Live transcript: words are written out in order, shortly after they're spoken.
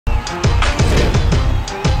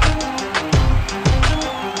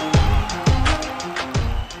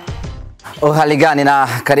Uhali gani na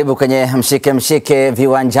karibu kwenye Mshikemshike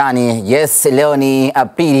Viwanjani. Yes, leo ni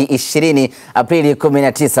Aprili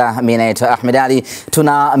 19. Mimi naitwa Ahmed Ally.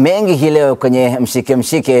 Tuna mengi hii leo kwenye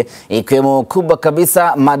Mshikemshike, ikiwemo kubwa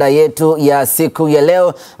kabisa mada yetu ya siku ya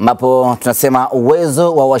leo, ambapo tunasema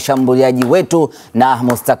uwezo wa washambuliaji wetu na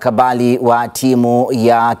mustakabali wa timu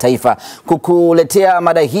ya taifa. Kukuletea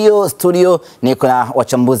mada hiyo studio niko na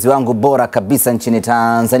wachambuzi wangu bora kabisa nchini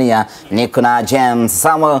Tanzania. Niko na James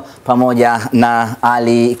Samwel pamoja na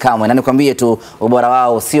Ally Kamwe. Na nikwambie tu ubora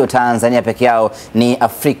wao sio Tanzania peke yao, ni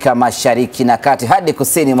Afrika Mashariki na Kati hadi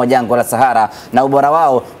kusini mwa jangwa la Sahara, na ubora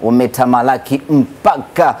wao umetamalaki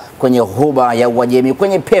mpaka kwenye ghuba ya Uajemi,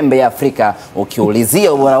 kwenye pembe ya Afrika.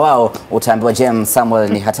 Ukiulizia ubora wao utaambiwa James Samwel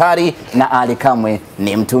ni hatari na Ally Kamwe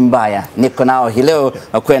ni mtu mbaya. Niko nao hii leo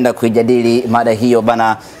kwenda kujadili mada hiyo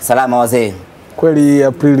bana. Salama wazee. Kweli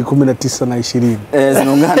Aprili 19 na 20.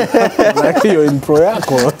 Zinaungana. Na hiyo intro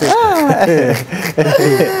yako.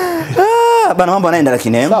 Bana, mambo yanaenda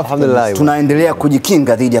lakini alhamdulillah. Tunaendelea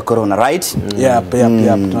kujikinga dhidi ya corona, right?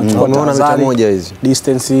 Tunaona mita moja hizi.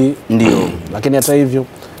 Distance ndio. Lakini hata hivyo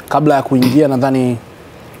kabla ya kuingia nadhani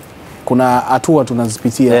kuna hatua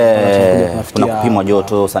tunazipitia. Kuna kupimwa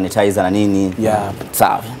joto, sanitizer na nini.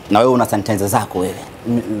 Sawa. Na wewe una sanitizer zako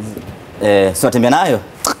wewe? Sio tembea nayo?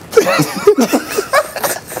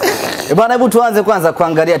 Bwana, hebu tuanze kwanza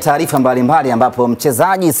kuangalia taarifa mbalimbali, ambapo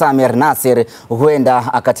mchezaji Samir Nasir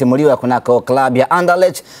huenda akatimuliwa kunako klabu ya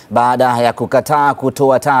Anderlecht baada ya kukataa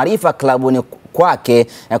kutoa taarifa klabuni kwake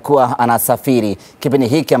kuwa anasafiri. Kipindi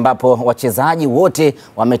hiki ambapo wachezaji wote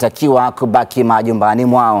wametakiwa kubaki majumbani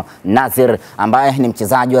mwao. Nasir ambaye ni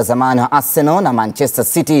mchezaji wa zamani wa Arsenal na Manchester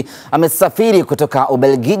City amesafiri kutoka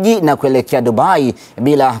Ubelgiji na kuelekea Dubai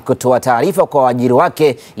bila kutoa taarifa kwa waajiri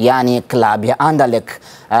wake, yani klabu ya Anderlecht.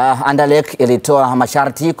 Anderlecht ilitoa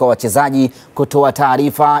masharti kwa wachezaji kutoa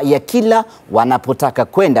taarifa ya kila wanapotaka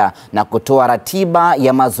kwenda na kutoa ratiba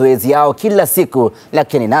ya mazoezi yao kila siku,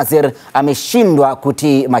 lakini Nasir ameshindwa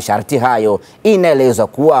kutii masharti hayo. Inaelezwa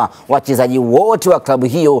kuwa wachezaji wote wa klabu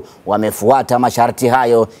hiyo wamefuata masharti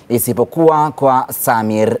hayo isipokuwa kwa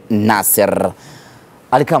Samir Nasir.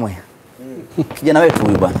 Ally Kamwe, kijana wetu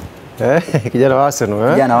huyu bwana. Kijana wa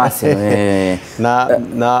Arsenal, Kijana wa Arsenal.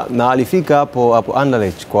 na alifika hapo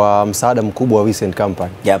Anderlecht kwa msaada mkubwa wa Vincent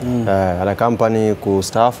Kompany. Ana Kompany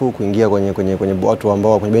kustaafu kuingia kwenye watu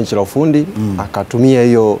ambao kwenye benchi la ufundi, akatumia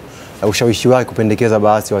hiyo ushawishi wake kupendekeza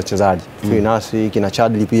baadhi ya wachezaji. Finasi kina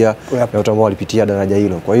Chadli pia na watu ambao walipitia daraja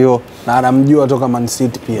hilo. Kwa hiyo na anamjua toka Man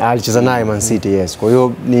City pia. Alicheza naye Man City, yes. Kwa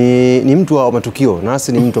hiyo ni mtu wa matukio.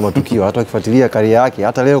 Nasi ni mtu wa matukio. Hata ukifuatilia karia yake,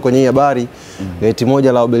 hata leo kwenye habari gazeti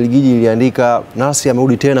moja la Ubelgiji iliandika Nasi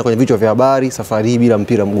amerudi tena kwenye vichwa vya habari, safari hii bila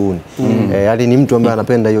mpira mguuni. Yaani ni mtu ambaye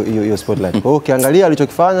anapenda hiyo spotlight. Kwa hiyo ukiangalia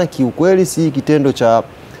alichokifanya kiukweli si kitendo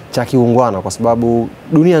cha kiungwana, kwa sababu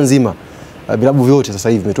dunia nzima vilabu vyote sasa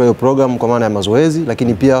hivi vimetoa hiyo program kwa maana ya mazoezi,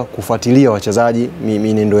 lakini pia kufuatilia wachezaji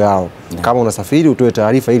mienendo yao. Kama unasafiri utoe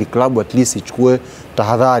taarifa ili klabu at least ichukue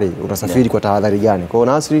tahadhari, unasafiri kwa tahadhari gani. Kwa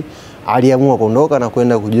hiyo Nasri aliamua kuondoka na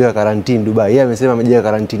kwenda kujiweka karantini Dubai. Yeye amesema amejiweka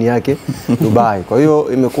karantini yake Dubai. Kwa hiyo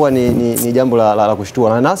imekuwa ni jambo la kushtua.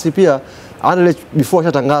 Na Nasri pia Anderlecht before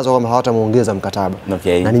shatangazwa kwamba hawatamuongeza mkataba.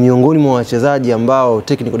 Na ni miongoni mwa wachezaji ambao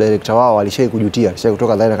technical director wao alishai kujutia,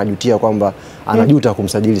 kutoka dhani akajutia kwamba anajuta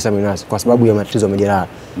kumsajili Samir Nasir kwa sababu ya matatizo ya majeraha.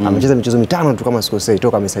 Amecheza michezo 5 tu kama sikosei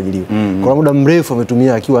toka amesajiliwa. Kwa muda mrefu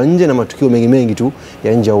ametumia akiwa nje na matukio mengi tu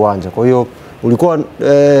ya nje ya uwanja. Kwa hiyo ulikuwa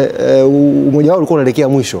umoja wao ulikuwa unaelekea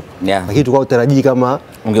mwisho. Lakini tulikuwa tutarajii kama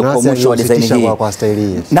ungekuwa mwisho wa design hii kwa staili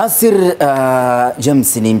hii. Nasir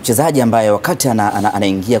James ni mchezaji ambaye wakati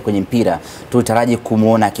anaingia kwenye mpira tulitaraji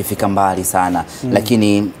kumuona akifika mbali sana,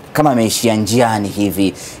 lakini kama ameishia njiani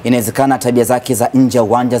hivi, inawezekana tabia zake za nje ya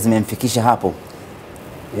uwanja zimemfikisha hapo.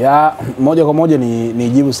 Moja kwa moja ni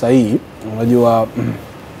jibu sahihi. Unajua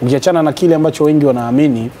ukiachana na kile ambacho wengi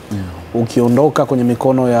wanaamini, ukiondoka kwenye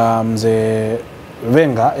mikono ya mzee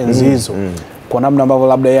Wenger enzi hizo, kwa namna ambavyo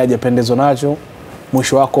labda yeye hajapendezwa nacho,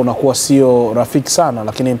 mwisho wako unakuwa sio rafiki sana.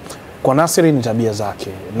 Lakini kwa Nasir ni tabia zake.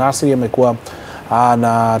 Nasir amekuwa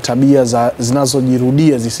na tabia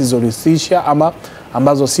zinazojirudia zisizorithisha ama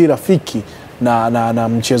ambazo si rafiki na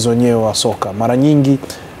mchezo wenyewe wa soka. Mara nyingi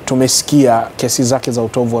tumesikia kesi zake za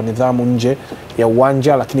utovu wa nidhamu nje ya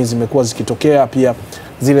uwanja, lakini zimekuwa zikitokea pia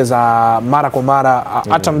zile za mara kwa mara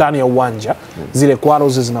hata ndani ya uwanja. Zile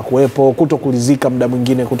quarrels zinakuwepo, kutokulizika muda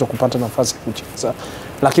mwingine, kutokupata nafasi ya kucheza.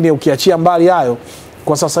 Lakini ukiachia mbali hayo,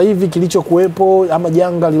 kwa sasa hivi kilichokuwepo ama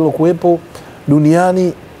janga lilokuwepo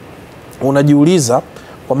duniani, unajiuliza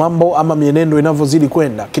kwa mambo ama mienendo inavyozidi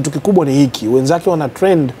kwenda, kitu kikubwa ni hiki: wenzake wana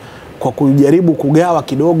trend kwa kujaribu kugawa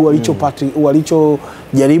kidogo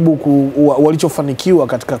walichofanikiwa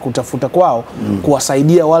katika kutafuta kwao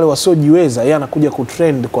kuwasaidia wale wasiojiweza, yeye anakuja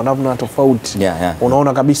kutrend kwa namna tofauti.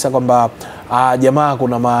 Unaona kabisa kwamba jamaa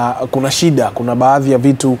kuna shida, kuna baadhi ya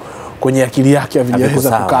vitu kwenye akili yake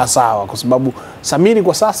havijaweza kukaa sawa, kwa sababu Samiri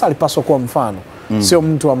kwa sasa alipaswa kuwa mfano. Sio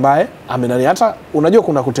mtu ambaye amenani, hata unajua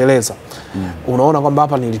kuna kuteleza. Unaona kwamba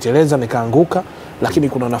hapa niliteleza nikaanguka, lakini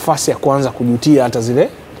kuna nafasi ya kuanza kujutia hata zile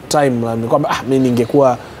time kwamba mimi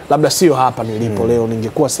ningekuwa labda sio hapa nilipo leo,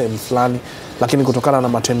 ningekuwa sehemu fulani, lakini kutokana na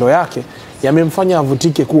matendo yake yamemfanya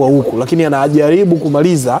avutike kuwa huku, lakini anajaribu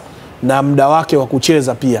kumaliza na muda wake wa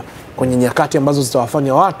kucheza pia kwenye nyakati ambazo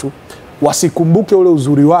zitawafanya watu wasikumbuke ule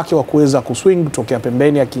uzuri wake wa kuweza kuswing kutokea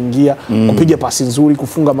pembeni akiingia, kupiga pasi nzuri,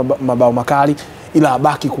 kufunga mabao makali, ila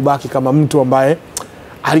kubaki kama mtu ambaye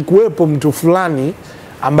alikuwepo, mtu fulani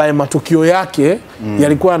ambaye matukio yake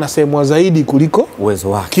yalikuwa yanasemwa zaidi kuliko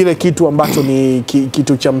uwezo wake, kile kitu ambacho ni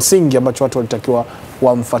kitu cha msingi ambacho watu walitakiwa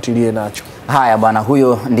wamfuatilie nacho. Haya bwana,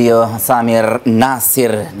 huyo ndio Samir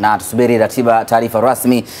Nasir, na tusubiri taarifa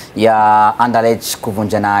rasmi ya Anderlecht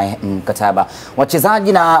kuvunja naye mkataba.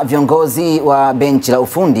 Wachezaji na viongozi wa benchi la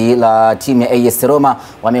ufundi la timu ya AS Roma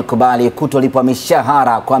wamekubali kutolipwa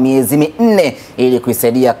mishahara kwa miezi 4 ili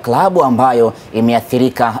kuisaidia klabu ambayo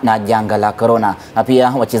imeathirika na janga la corona. Na pia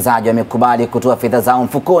wachezaji wamekubali kutoa fedha zao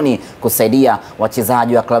mfukoni kusaidia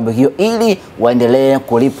wachezaji wa klabu hiyo ili waendelee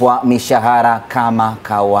kulipwa mishahara kama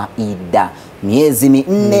kawaida. Miezi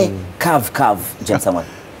 4 kav James Samwel.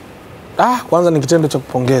 Kwanza ni kitendo cha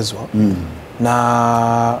kupongezwa.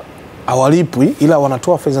 Na hawalipwi ila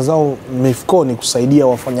wanatoa fedha zao mifukoni kusaidia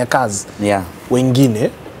wafanyakazi wengine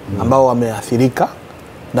ambao wameathirika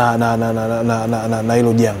na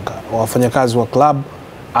hilo janga, wafanyakazi wa club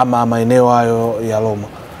ama maeneo hayo ya Roma.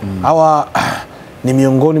 Hawa ni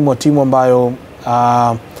miongoni mwa timu ambayo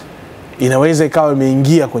inaweza ikawa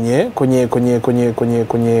imeingia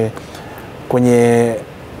kwenye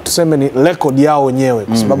tuseme ni record yao wenyewe,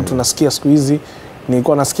 kwa sababu tunasikia siku hizi,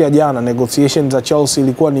 nilikuwa nasikia jana negotiations za Chelsea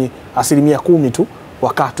ilikuwa ni 10% tu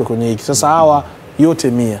wakati kwenye hiki. Sasa hawa yote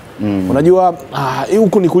 100. Unajua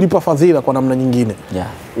huku ni kulipa fadhila kwa namna nyingine.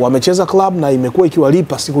 Wamecheza club na imekuwa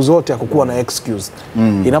ikiwalipa siku zote, hakukuwa na excuse.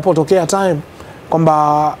 Inapotokea time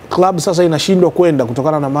kwamba club sasa inashindwa kwenda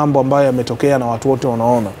kutokana na mambo ambayo yametokea na watu wote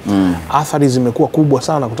wanaona, athari zimekuwa kubwa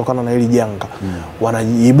sana kutokana na hili janga.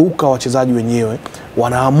 Wanaibuka wachezaji wenyewe,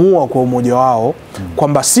 wanaamua kwa umoja wao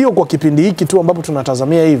kwamba sio kwa kipindi hiki tu ambapo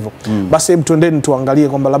tunatazamia hivyo, basi hebu twendeni tuangalie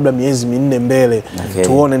kwamba labda miezi 4 mbele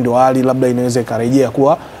tuone ndio hali labda inaweza ikarejea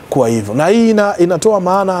kuwa hivyo. Na hii inatoa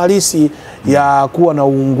maana halisi ya kuwa na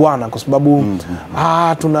uungwana, kwa sababu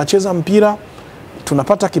tunacheza mpira,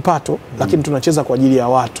 tunapata kipato, lakini tunacheza kwa ajili ya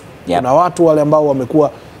watu. Kuna watu wale ambao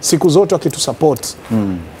wamekuwa siku zote wakitusupport.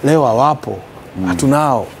 Leo hawapo,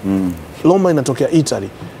 hatunao. Roma inatokea Italy.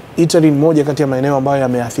 Italy ni moja kati ya maeneo ambayo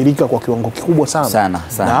yameathirika kwa kiwango kikubwa sana.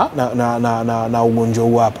 Na ugonjwa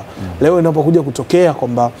huu hapa. Leo inapokuja kutokea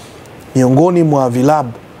kwamba miongoni mwa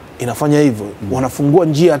vilabu inafanya hivyo, wanafungua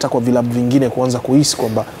njia hata kwa vilabu vingine kuanza kuhisi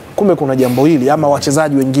kwamba kumbe kuna jambo hili, ama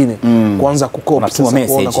wachezaji wengine kuanza kukopa sasa,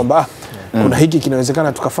 kuona kwamba kuna hiki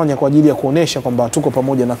kinawezekana tukafanya kwa ajili ya kuonesha kwamba tuko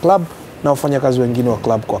pamoja na club na wafanyakazi wengine wa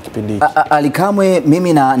club kwa kipindi hiki. Ally Kamwe,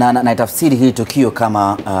 mimi na tafsiri hili tukio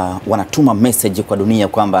kama wanatuma message kwa dunia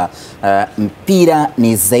kwamba mpira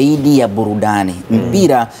ni zaidi ya burudani.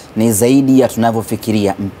 Mpira ni zaidi ya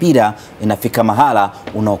tunavyofikiria. Mpira inafika mahala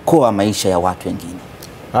unaokoa maisha ya watu wengine.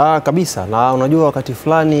 Kabisa. Na unajua wakati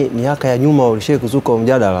fulani miaka ya nyuma ulishia kuzuka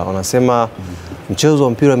mjadala, wanasema mchezo wa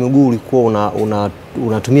mpira wa miguu ulikuwa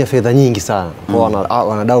unatumia fedha nyingi sana. Kwa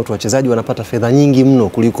wanadau tu wachezaji wanapata fedha nyingi mno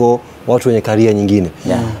kuliko watu wenye karia nyingine.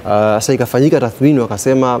 Sasa ikafanyika tathmini,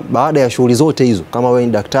 wakasema baada ya shughuli zote hizo, kama wewe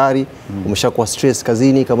ni daktari, umeshakuwa stress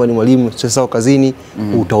kazini, kama ni mwalimu stress au kazini,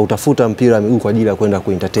 utautafuta mpira wa miguu kwa ajili ya kwenda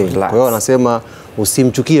kuentertain. Kwa hiyo wanasema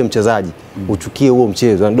usimchukie mchezaji, uchukie huo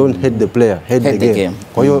mchezo, and don't hate the player, hate the game.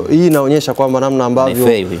 Kwa hiyo hii inaonyesha kwamba namna ambavyo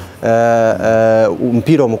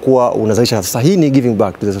mpira umekuwa unazalisha. Sasa hii ni giving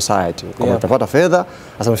back to the society. Kwa utapata fedha,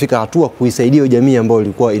 sasa umefika hatua kuisaidia jamii ambayo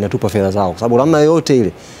ilikuwa inatupa fedha zao, kwa sababu namna yote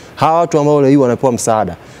ile hawa watu ambao leo wanapewa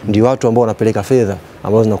msaada ndio watu ambao wanapeleka fedha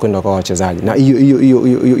ambazo zinakwenda kwa wachezaji, na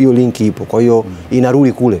hiyo link ipo. Kwa hiyo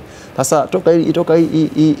inarudi kule. Sasa toka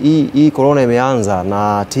hii corona imeanza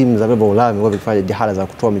na timu za Ulaya wamekuwa vikifanya jihada za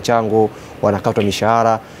kutoa michango, wanakata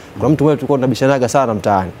mishahara. Kuna mtu mmoja tulikuwa tunabishanaga sana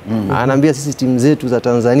mtaani, ananiambia sisi timu zetu za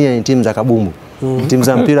Tanzania ni timu za kabumbu. Timu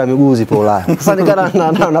za mpira miguu zipo Ulaya. Sasa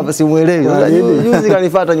nikana simuelewi. Juzi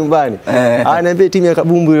kanifuata nyumbani. Ananiambia timu ya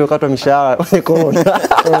kabumbu ile wakati wa mishahara kwenye corona.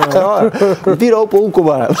 Mpira upo huko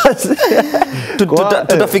bwana.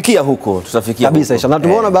 Tutafikia huko, tutafikia kabisa inshallah. Na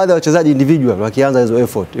tumeona baadhi ya wachezaji individual wakianza hizo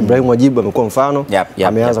effort. Ibrahim Wajibu amekuwa mfano.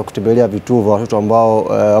 Ameanza kutembelea vituo vya watoto ambao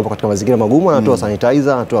wapo katika mazingira magumu, anatoa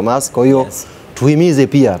sanitizer, anatoa mask. Kwa hiyo tuhimize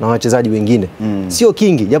pia na wachezaji wengine. Sio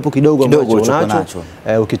kingi, japo kidogo ambacho unacho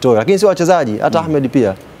ukitoa. Lakini sio wachezaji, hata Ahmed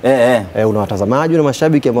pia. Una watazamaji na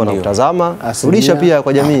mashabiki ambao wanakutazama. Rudisha pia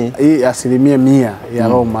kwa jamii. Hii 100% ya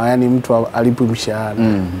Roma, yani mtu alipo mshahara.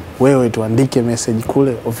 Wewe tuandike message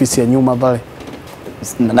kule ofisi ya nyuma pale.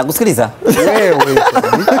 Nakusikiliza. Wewe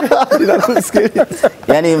nakusikiliza.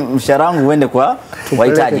 Yani mshahara wangu uende kwa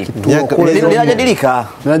wahitaji. Linajadilika.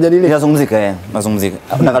 Linazungumzika mazungumzika.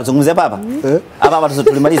 Unakazungumzia hapa? Hapa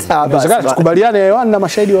tulimaliza. Tukubaliane hewani na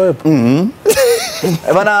mashahidi wawepo.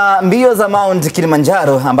 Bana, mbio za Mount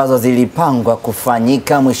Kilimanjaro ambazo zilipangwa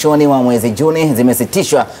kufanyika mwishoni mwa mwezi Juni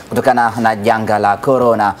zimesitishwa kutokana na janga la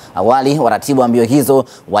corona. Awali waratibu wa mbio hizo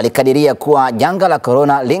walikadiria kuwa janga la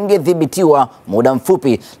corona lingedhibitiwa muda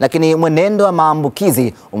mfupi, lakini mwenendo wa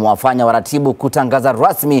maambukizi umewafanya waratibu kutangaza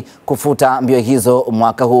rasmi kufuta mbio hizo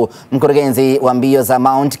mwaka huu. Mkurugenzi wa mbio za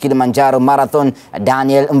Mount Kilimanjaro Marathon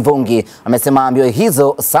Daniel Mvungi amesema mbio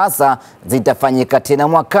hizo sasa zitafanyika tena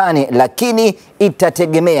mwakani, lakini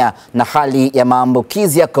itategemea na hali ya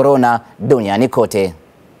maambukizi ya corona duniani kote.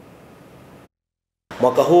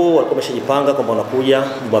 Mwaka huu walikuwa wameshajipanga kwamba wanakuja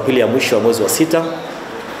Jumapili ya mwisho wa mwezi wa 6,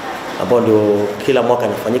 ambao ndio kila mwaka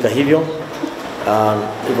inafanyika hivyo.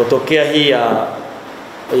 Ilipotokea hii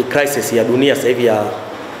crisis ya dunia sasa hivi ya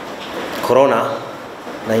corona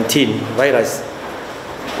 19 virus,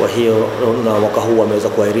 kwa hiyo na mwaka huu wameweza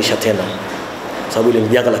kuahirisha tena sababu ile ni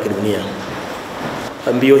janga la kidunia.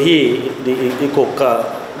 Mbio hii iko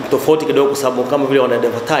tofauti kidogo kwa sababu kama vile wana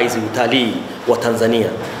advertise utalii wa Tanzania.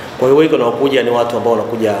 Kwa hiyo wiko wanakuja ni watu ambao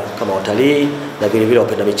wanakuja kama watalii na vile vile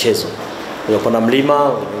wapenda michezo. Kwa hiyo mlima,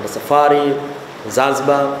 wanaenda safari,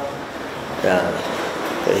 Zanzibar.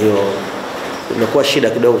 Kwa hiyo imekuwa shida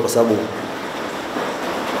kidogo kwa sababu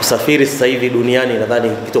kusafiri sasa hivi duniani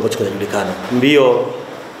nadhani kitu ambacho kinajulikana. Mbio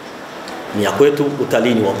ni ya kwetu,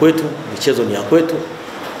 utalii ni wa kwetu, michezo ni ya kwetu.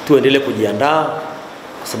 Tuendelee kujiandaa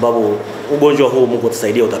kwa sababu ugonjwa huu Mungu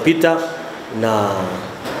atusaidia utapita, na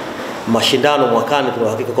mashindano mwakani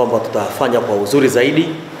tunahakika kwamba tutafanya kwa uzuri zaidi.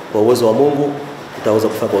 Kwa uwezo wa Mungu tutaweza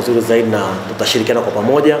kufanya kwa uzuri zaidi na tutashirikiana kwa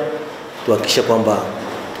pamoja tuhakikishe kwamba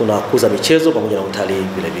tunakuza michezo pamoja na utalii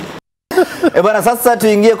vile vile. Bwana, sasa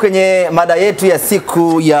tuingie kwenye mada yetu ya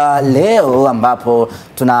siku ya leo, ambapo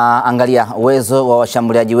tunaangalia uwezo wa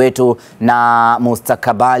washambuliaji wetu na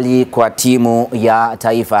mustakabali kwa timu ya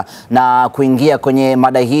taifa. Na kuingia kwenye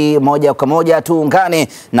mada hii moja kwa moja, tuungane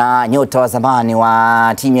na nyota wa zamani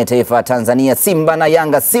wa timu ya taifa Tanzania, Simba na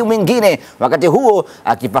Yanga, si mwingine wakati huo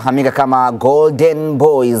akifahamika kama Golden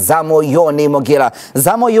Boy, Zamoyoni Mogella.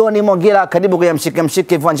 Zamoyoni Mogella, karibu kwenye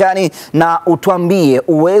Mshikemshike Viwanjani, na utuambie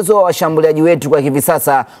uwezo wa washambuliaji wetu kwa hivi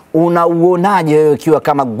sasa unauonaje wewe ukiwa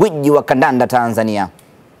kama gwiji wa kandanda Tanzania?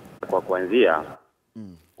 Kwa kuanzia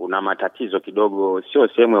kuna matatizo kidogo, sio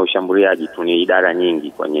sehemu ya ushambuliaji tu, ni idara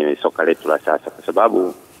nyingi kwenye soka letu la sasa, kwa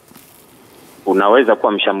sababu unaweza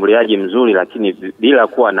kuwa mshambuliaji mzuri lakini bila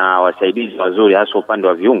kuwa na wasaidizi wazuri, hasa upande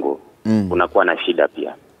wa viungo unakuwa na shida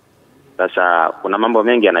pia. Sasa kuna mambo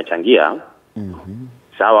mengi yanachangia.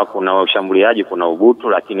 Sawa, kuna ushambuliaji, kuna ubutu,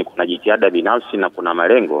 lakini kuna jitihada binafsi na kuna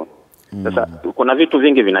malengo. Sasa kuna vitu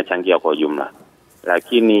vingi vinachangia kwa ujumla.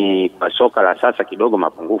 Lakini kwa soka la sasa kidogo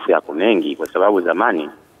mapungufu yako mengi, kwa sababu zamani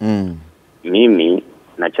mimi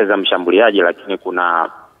nacheza mshambuliaji, lakini kuna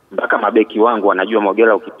mpaka mabeki wangu wanajua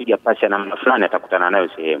Mogella ukipiga pasi na namna fulani atakutana nayo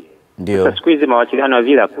sehemu. Sasa siku hizi mawasiliano ya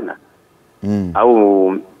vile hakuna.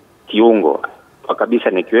 Au kiungo kwa kabisa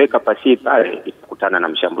nikiweka pasi pale itakutana na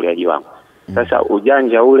mshambuliaji wangu. Sasa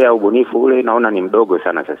ujanja ule au ubunifu ule naona ni mdogo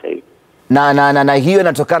sana sasa hivi. Na hiyo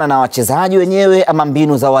inatokana na wachezaji wenyewe ama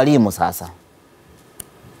mbinu za walimu sasa?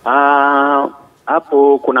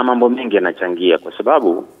 Hapo kuna mambo mengi yanachangia, kwa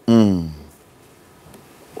sababu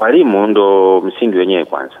walimu ndo msingi wenyewe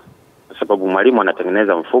kwanza. Kwa sababu mwalimu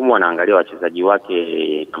anatengeneza mfumo, anaangalia wachezaji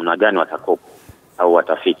wake namna gani watakopa au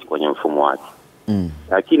watafiti kwenye mfumo wake.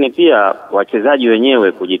 Lakini pia wachezaji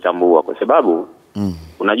wenyewe kujitambua, kwa sababu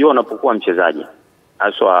unajua unapokuwa mchezaji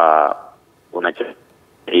haswa unacheza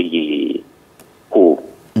ligi kuu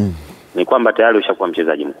ni kwamba tayari ushakuwa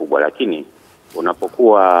mchezaji mkubwa, lakini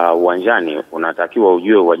unapokuwa uwanjani unatakiwa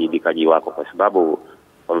ujue uwajibikaji wako, kwa sababu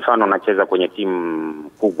kwa mfano unacheza kwenye timu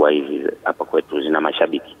kubwa hizi hapa kwetu zina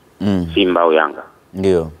mashabiki Simba au Yanga.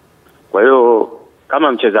 Ndio. Kwa hiyo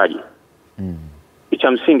kama mchezaji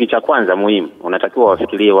cha msingi cha kwanza muhimu, unatakiwa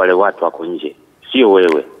wafikirie wale watu wako nje, sio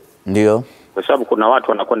wewe. Ndio. Kwa sababu kuna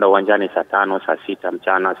watu wanakwenda uwanjani saa 5, saa 6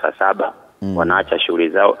 mchana, saa 7, wanaacha shughuli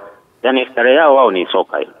zao. Yaani starehe yao wao ni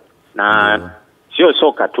soka hilo. Na sio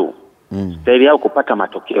soka tu. Starehe yao kupata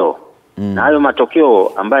matokeo. Na hayo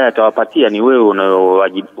matokeo ambayo atawapatia ni wewe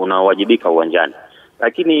unaowajibika uwanjani.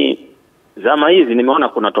 Lakini zama hizi nimeona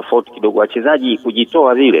kuna tofauti kidogo, wachezaji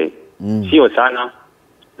kujitoa vile sio sana,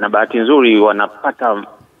 na bahati nzuri wanapata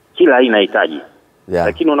kila aina hitaji.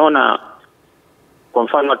 Lakini unaona kwa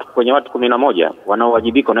mfano kwenye watu 11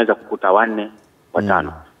 wanaowajibika unaweza kukuta 4,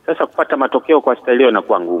 5. Sasa kupata matokeo kwa staili hiyo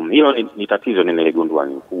inakuwa ngumu. Hilo ni tatizo nimeligundua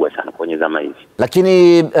kubwa sana kwenye zama hizi.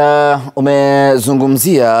 Lakini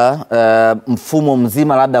umezungumzia mfumo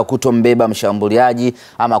mzima labda kutombeba mshambuliaji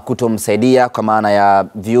ama kutomsaidia kwa maana ya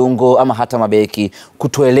viungo ama hata mabeki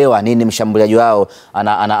kutoelewa nini mshambuliaji wao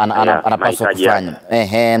anapaswa kufanya.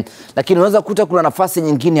 Lakini unaweza kukuta kuna nafasi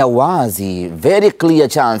nyingine ya wazi, very clear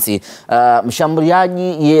chance.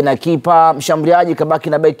 Mshambuliaji yeye na kipa, mshambuliaji kabaki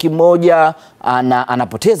na beki moja,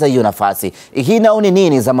 anapoteza hiyo nafasi. Hii nao ni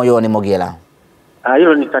nini Zamoyoni Mogella?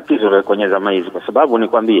 Hilo ni tatizo kwenye zama hizi, kwa sababu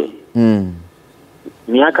nikwambie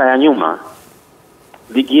miaka ya nyuma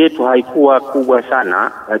ligi yetu haikuwa kubwa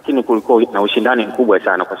sana, lakini kulikuwa na ushindani mkubwa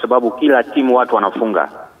sana kwa sababu kila timu watu wanafunga.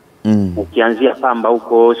 Ukianzia Pamba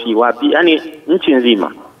huko si wapi, yani nchi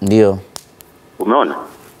nzima. Ndio. Umeona?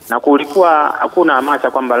 Na kulikuwa hakuna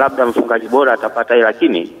hamasa kwamba labda mfungaji bora atapata hili,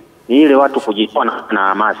 lakini ni ile watu kujitoa na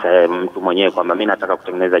hamasa mtu mwenyewe kwamba mimi nataka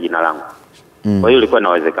kutengeneza jina langu. Kwa hiyo ilikuwa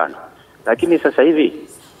inawezekana. Lakini sasa hivi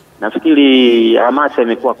nafikiri hamasa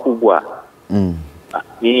imekuwa kubwa.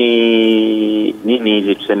 Nini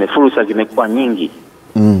hizi tuseme, fursa zimekuwa nyingi.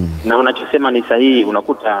 Na unachosema ni sahihi,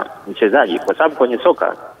 unakuta mchezaji kwa sababu kwenye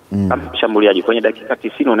soka kama mshambuliaji kwenye dakika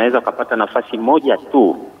 90 unaweza kupata nafasi moja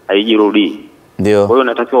tu haijirudii. Ndio. Kwa hiyo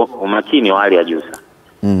unatakiwa umakini wa hali ya juu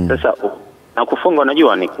sana. Sasa na kufunga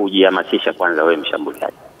unajua ni kujihamasisha kwanza wewe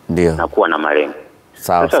mshambuliaji. Ndio. Na kuwa na malengo.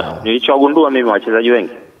 Sawa. Sasa nilichogundua mimi wachezaji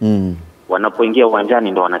wengi wanapoingia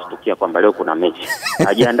uwanjani ndo wanastukia kwamba leo kuna mechi.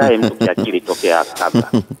 Ajiandae mtu kiakili tokea kabla.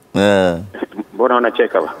 Mbona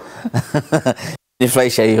unacheka ba?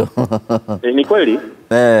 Nifurahisha hiyo. Ni kweli?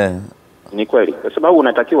 Ni kweli. Kwa sababu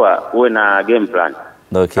unatakiwa uwe na game plan.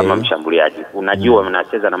 Kama mshambuliaji. Unajua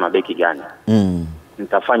mnacheza na mabeki gani?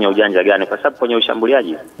 Mtafanya ujanja gani? Kwa sababu kwenye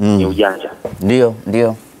ushambuliaji ni ujanja.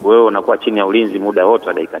 Ndio. Wewe unakuwa chini ya ulinzi muda wote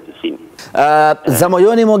wa dakika 90.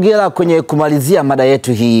 Zamoyoni Mogella, kwenye kumalizia mada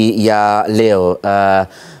yetu hii ya leo,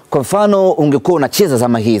 kwa mfano ungekuwa unacheza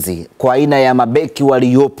zama hizi kwa aina ya mabeki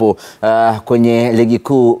waliopo kwenye ligi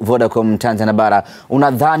kuu Vodacom Tanzania bara,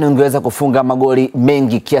 unadhani ungeweza kufunga magoli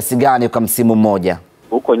mengi kiasi gani kwa msimu mmoja?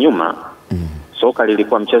 Huko nyuma soka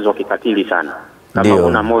lilikuwa mchezo wa kikatili sana. Kama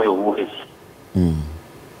una moyo huwezi.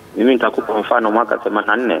 Mimi nitakupa mfano mwaka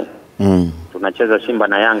 84 tunacheza Simba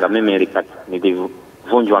na Yanga, mimi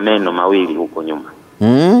nilivunjwa meno mawili huko nyuma.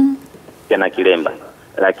 Tena kilemba.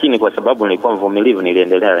 Lakini kwa sababu nilikuwa mvumilivu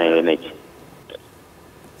niliendelea na ile mechi.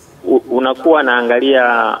 Unakuwa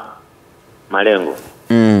naangalia malengo.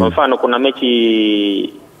 Kwa mfano kuna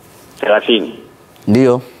mechi 30.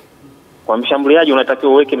 Ndio. Kwa mshambuliaji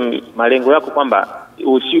unatakiwa uweke malengo yako kwamba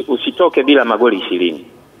usitoke bila magoli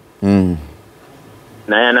 20.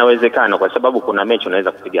 Na yanawezekana kwa sababu kuna mechi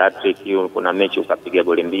unaweza kupiga hat-trick, kuna mechi ukapiga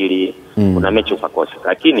goli 2, kuna mechi ukakosa.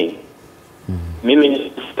 Lakini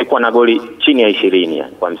mimi nilikuwa na goli chini ya 20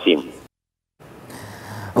 kwa msimu.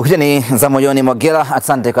 Ukija ni Zamoyoni Mogella,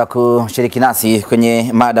 asante kwa kushiriki nasi kwenye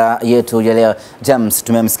mada yetu ya leo. James,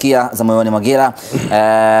 tumemsikia Zamoyoni Mogella,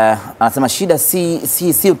 anasema shida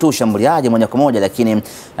si tu ushambuliaji moja kwa moja, lakini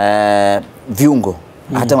viungo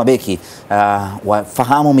hata mabeki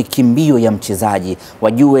wafahamu mikimbio ya mchezaji,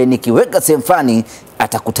 wajue nikiweka sehemu fulani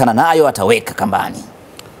atakutana nayo, ataweka kambani.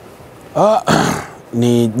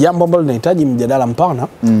 Ni jambo ambalo linahitaji mjadala mpana.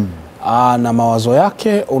 Na mawazo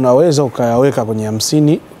yake unaweza ukayaweka kwenye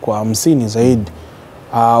 50 kwa 50 zaidi.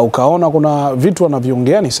 Ukaona kuna vitu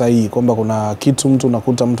anaviongea ni sahihi, kwamba kuna kitu mtu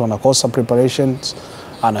unakuta mtu anakosa preparations,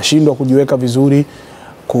 anashindwa kujiweka vizuri,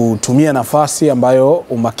 kutumia nafasi ambayo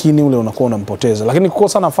umakini ule unakuwa unampoteza. Lakini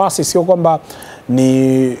kukosa nafasi sio kwamba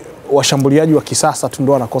ni washambuliaji wa kisasa tu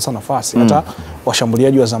ndio wanakosa nafasi, hata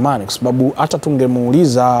washambuliaji wa zamani, kwa sababu hata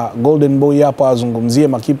tungemuuliza Golden Boy hapa azungumzie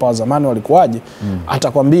makipa wa zamani walikuwaje,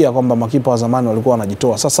 atakwambia kwamba makipa wa zamani walikuwa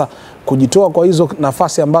wanajitoa. Sasa kujitoa kwa hizo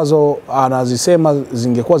nafasi ambazo anazisema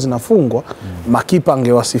zingekuwa zinafungwa, makipa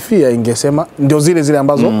angewasifia, ingesema ndio zile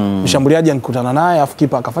ambazo mshambuliaji ankutana naye afu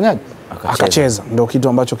kipa akafanyaje, akacheza. Ndio kitu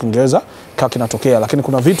ambacho kingeweza kikawa kinatokea. Lakini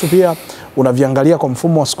kuna vitu pia unaviangalia kwa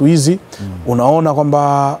mfumo wa siku hizi, unaona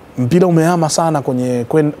kwamba mpira umehama sana kwenye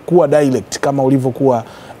kuwa direct kama ulivyokuwa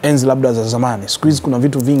enzi labda za zamani. Siku hizi kuna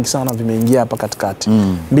vitu vingi sana vimeingia hapa katikati.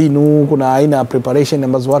 Mbinu, kuna aina ya preparation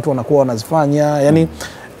ambazo watu wanakuwa wanazifanya. Yani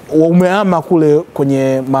umehama kule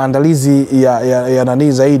kwenye maandalizi ya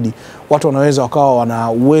nani zaidi. Watu wanaweza wakawa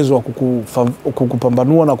wana uwezo wa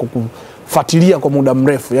kukupambanua na kukufuatilia kwa muda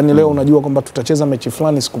mrefu. Yani leo unajua kwamba tutacheza mechi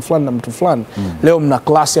fulani siku fulani na mtu fulani. Leo mna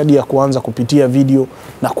klasi hadi ya kuanza kupitia video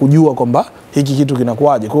na kujua kwamba hiki kitu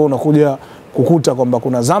kinakuaje. Kwa hiyo unakuja kukuta kwamba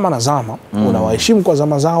kuna zama na zama, unawaheshimu kwa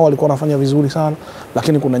zama zao walikuwa wanafanya vizuri sana,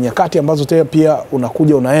 lakini kuna nyakati ambazo pia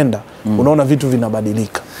unakuja unaenda unaona vitu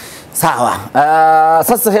vinabadilika. Sawa.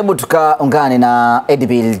 Sasa hebu tukaungane na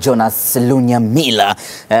Edibily Lunyamila.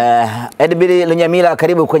 Edibily Lunyamila,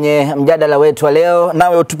 karibu kwenye mjadala wetu wa leo.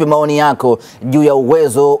 Nawe utupe maoni yako juu ya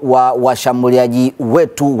uwezo wa washambuliaji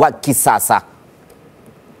wetu wa kisasa.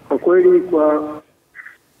 Kwa kweli kwa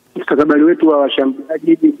mustakabali wetu wa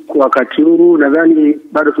washambuliaji kwa wakati huu, nadhani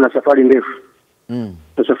bado tuna safari ndefu.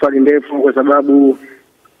 Tuna safari ndefu kwa sababu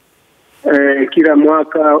kila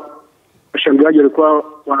mwaka washambuliaji walikuwa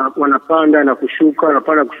wanapanda na kushuka,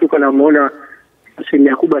 na umeona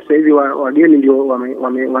asilimia kubwa sasa hivi wageni ndio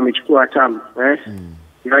wamechukua hatamu.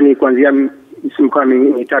 Yaani kuanzia msimu kama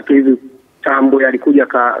mitatu hivi Tambo alikuja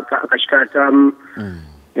akashika hatamu.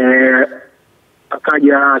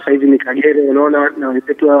 Akaja sasa hivi ni Kagere, unaona, na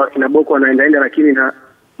wenzetu kina Boko wanaenda lakini na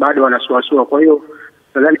bado wanasuasua. Kwa hiyo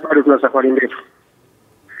nadhani bado tuna safari ndefu.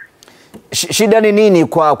 Shida ni nini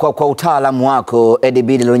kwa utaalamu wako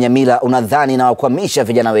Edibily Lunyamila, unadhani na wakwamisha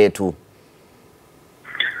vijana wetu?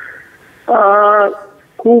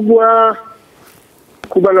 Kubwa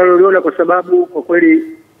naloliona, kwa sababu kwa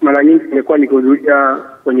kweli mara nyingi nimekuwa nikihudhuria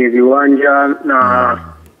kwenye viwanja na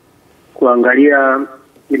kuangalia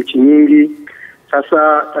mechi nyingi.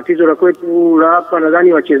 Sasa tatizo la kwetu la hapa,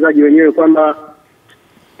 nadhani wachezaji wenyewe kwamba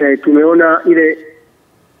tumeona ile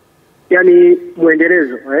yani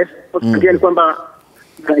muendelezo yani kwamba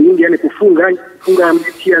nyingi yani kufunga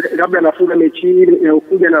mechi, labda nafunga mechi na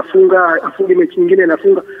ukuja nafunga, afunge mechi nyingine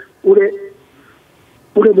nafunga, ule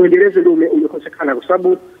muendelezo ndio umekosekana, kwa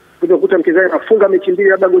sababu utakuta mchezaji anafunga mechi mbili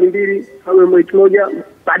labda goli mbili au mechi moja,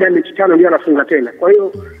 baada ya mechi 5 ndio anafunga tena. Kwa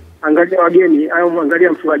hiyo angalia wageni au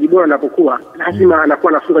angalia mfungaji bora anapokuwa lazima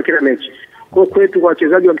anakuwa anafunga kila mechi. Kwa kwetu kwa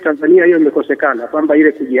wachezaji wa Tanzania hiyo imekosekana, kwamba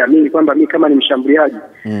ile kujiamini kwamba mimi kama ni mshambuliaji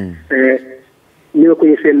niwe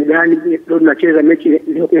kwenye sehemu gani, ndio tunacheza mechi,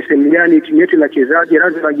 ndio kwenye sehemu gani, timu yetu inachezaje,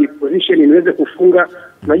 lazima jiposition niweze kufunga.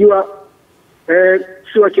 Unajua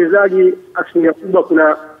si wachezaji asilimia kubwa,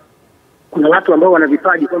 kuna watu ambao wana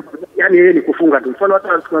vipaji kwamba yani yeye ni kufunga tu. Mfano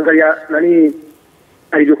hata tunaangalia nani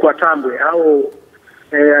alivyokuwa Tambwe au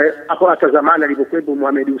hapo hata zamani alivyokuwepo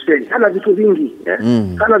Mohamed Hussein, hana vitu vingi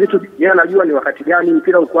hana vitu vingi, anajua ni wakati gani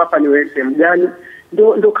mpira uko hapa, ni sehemu gani,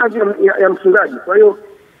 ndio kazi ya mfungaji, kwa hiyo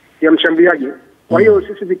ya mshambuliaji. Kwa hiyo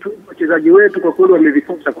sisi vitu wachezaji wetu kwa kweli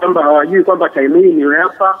wamevikosa, kwamba hawajui kwamba time hii ni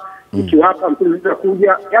hapa, ikiwa hapa mpira unaweza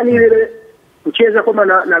kuja, yani ile kucheza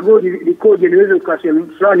kwamba na goli likoje niweze ukasema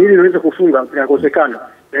fulani ili niweze kufunga, inakosekana.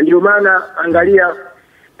 Na ndio maana angalia,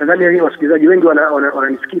 nadhani wasikilizaji wengi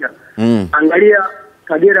wananisikia, angalia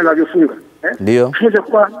Kagere anavyofunga ndio anaweza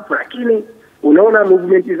kuwa, lakini unaona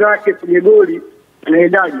movement zake kwenye goli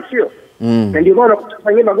anaendaje, sio? Na ndio maana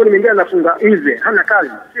kutafanyia magoli mengine anafunga hivi, hana kazi,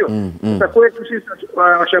 sio? Sasa kwetu sisi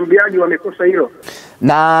washambuliaji wamekosa hilo.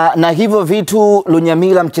 Na hivyo vitu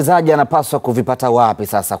Lunyamila, mchezaji anapaswa kuvipata wapi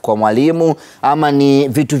sasa, kwa mwalimu ama ni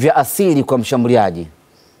vitu vya asili kwa mshambuliaji?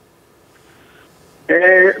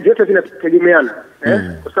 Vyote vinategemeana.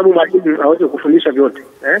 Kwa sababu mwalimu hawezi kufundisha vyote.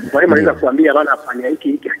 Mwalimu anaweza kuambia bana afanya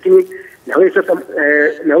hiki, lakini na wewe sasa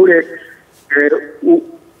na ule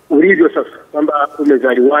ulivyo sasa kwamba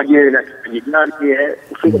umezaliwaje na kipaji gani,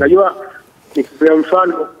 unajua ni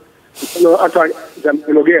mfano hata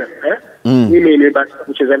Zamoyoni Mogella mimi nimebahatika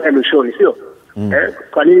kucheza naye mwishoni, sio?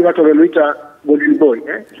 Kwa nini watu wamemuita golden boy?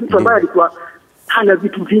 Mtu ambaye alikuwa hana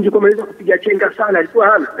vitu vingi, kama anaweza kupiga chenga sana, alikuwa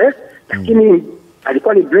hana lakini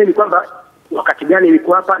alikuwa ni brain kwamba wakati gani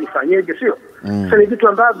nilikuwa hapa nifanyeje, sio? Sasa ni vitu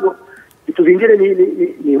ambavyo vitu vingine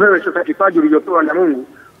ni wewe sasa kipaji ulichopewa na Mungu,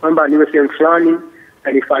 kwamba niwe sehemu fulani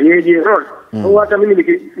nifanyeje, unaona? Au hata mimi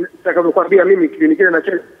nitakavyokuambia mimi kile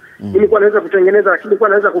nacheza mimi kwa naweza kutengeneza, lakini kwa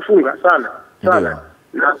naweza kufunga sana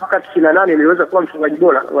na mpaka 98 niliweza kuwa mfungaji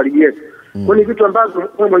bora wa ligi yetu. Kwa ni vitu ambavyo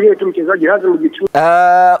wewe mwenyewe tu mchezaji lazima ujichue.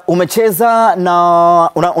 Umecheza na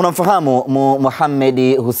unamfahamu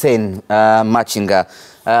Mohamed Hussein Chinga,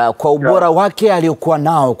 kwa ubora wake aliokuwa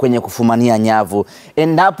nao kwenye kufumania nyavu,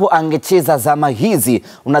 endapo angecheza zama hizi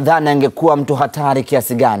unadhani angekuwa mtu hatari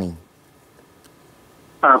kiasi gani?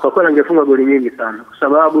 Kwa kweli angefunga goli nyingi sana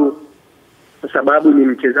kwa sababu ni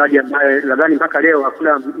mchezaji ambaye nadhani mpaka leo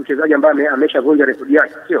hakuna mchezaji ambaye ameshavunja rekodi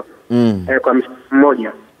yake, sio? Kwa msimu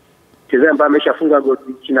mmoja. Mchezaji ambaye ameshafunga goli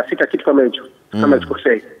 26 kitu kama hicho, kama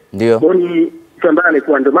sikosei. Ndio. Ni mtu ambaye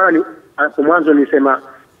alikuwa, ndio maana hapo mwanzo nilisema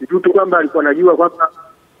mtu kwamba alikuwa anajua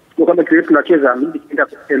kwamba kile tunacheza mimi nikienda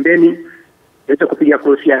pembeni naweza kupiga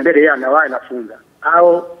cross ya mbele, yeye anawahi anafunga.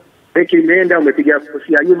 Au beki imeenda umepiga cross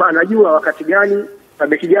ya nyuma, anajua wakati gani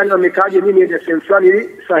beki gani wamekaje, mimi ndio sehemu fulani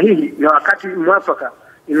sahihi na wakati mwafaka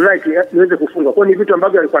niweze kufunga. Kwa ni vitu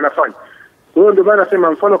ambavyo alikuwa anafanya. Kwa hiyo ndio maana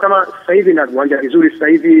nasema mfano kama sasa hivi na uwanja vizuri sasa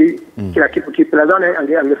hivi kila kitu kipo, nadhani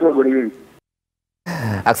angefunga goli nyingi.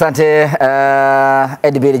 Asante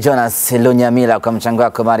Edibily Lunyamila kwa mchango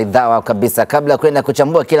wako maridhawa kabisa. Kabla kwenda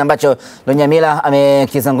kuchambua kile ambacho Lunyamila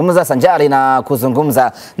amekizungumza sanjari na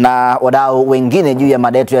kuzungumza na wadau wengine juu ya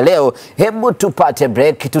mada yetu ya leo, hebu tupate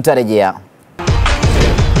break, tutarejea.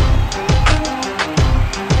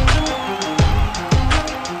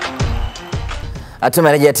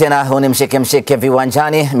 Tumerejea tena, huu ni Mshikemshike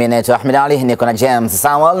Viwanjani. Mimi naitwa Ahmed Ally, niko na James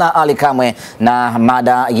Samwel na Ally Kamwe, na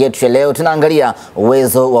mada yetu ya leo tunaangalia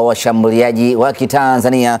uwezo wa washambuliaji wa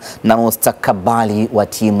Kitanzania na mustakabali wa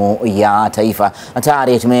timu ya taifa.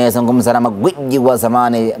 Tayari tumezungumza na magwiji wa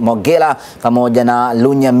zamani Mogella pamoja na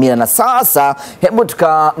Lunyamila, na sasa hebu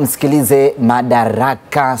tukamsikilize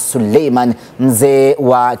Madaraka Seleman, mzee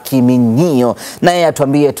wa kiminyio, naye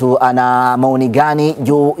atuambie tu ana maoni gani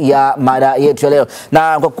juu ya mada yetu ya leo.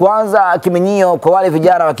 Na kwa kwanza kiminyio, kwa wale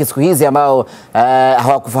vijana wa siku hizi ambao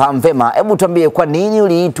hawakufahamu vema, hebu tuambie kwa nini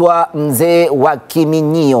uliitwa mzee wa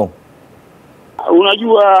kiminyio?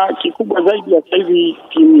 Unajua kikubwa zaidi ya sasa hivi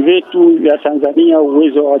timu zetu ya Tanzania,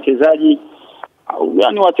 uwezo wa wachezaji,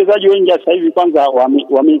 yani wachezaji wengi sasa hivi kwanza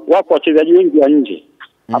wako wachezaji wengi wa nje.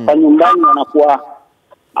 Hapa nyumbani wanakuwa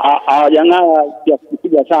hawajang'aa kiasi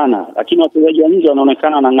kikubwa sana, lakini wachezaji wa nje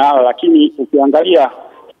wanaonekana wanang'aa. Lakini ukiangalia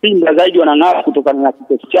Simba zaidi wanang'aa kutokana na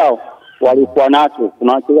kikosi chao walikuwa nacho.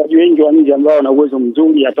 Kuna wachezaji wengi wa nje ambao wana uwezo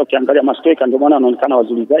mzuri, hata ukiangalia mastreka ndio maana wanaonekana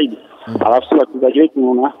wazuri zaidi. Alafu wachezaji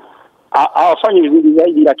wetu unaona hawafanye vizuri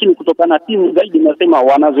zaidi, lakini kutokana na timu zaidi nasema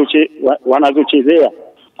wanazochezea,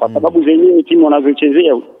 kwa sababu zenyewe timu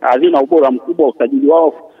wanazochezea hazina ubora mkubwa, usajili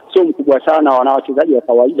wao sio mkubwa sana, wana wachezaji wa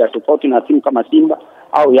kawaida tofauti na timu kama Simba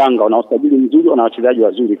au Yanga wana usajili mzuri, wana wachezaji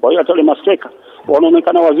wazuri. Kwa hiyo hata wale mastreka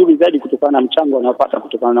wanaonekana wazuri zaidi kutokana na mchango wanaopata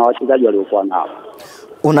kutokana na wachezaji waliokuwa nao.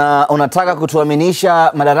 Unataka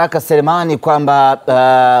kutuaminisha Madaraka Seleman kwamba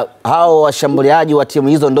hao washambuliaji wa timu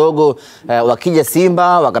hizo ndogo wakija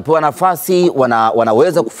Simba wakapewa nafasi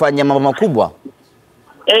wanaweza kufanya mambo makubwa?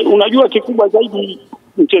 Unajua kikubwa zaidi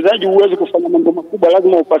mchezaji uweze kufanya mambo makubwa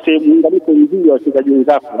lazima upate muunganiko mzuri wa wachezaji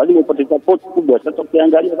wenzako, lazima upate support kubwa. Sasa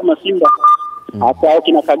ukiangalia kama Simba hata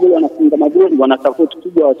kina Kagera wanafunga magoli, wana support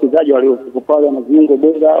kubwa wachezaji waliokuwa na viungo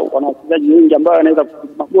bora, wana wachezaji wengi ambao wanaweza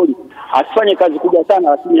kufunga magoli. Asifanye kazi kubwa sana,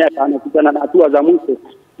 lakini hata anakutana na hatua za mwisho,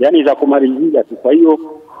 yani za kumalizia tu. Kwa hiyo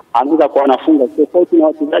anaweza kuwa anafunga tofauti na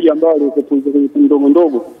wachezaji ambao walikuwa kwenye ndogo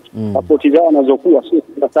ndogo, support zao wanazokuwa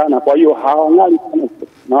sio sana. Kwa hiyo hawang'ali sana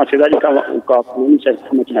na wachezaji kama ukawafunisha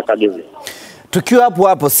kama kina Kagera. Tukiwa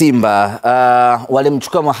hapo Simba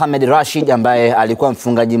walimchukua Mohamed Rashid ambaye alikuwa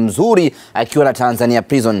mfungaji mzuri akiwa na Tanzania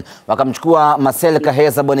Prison. Wakamchukua Marcel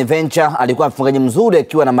Kaheza Bonaventure, alikuwa mfungaji mzuri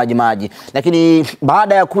akiwa na Maji. Lakini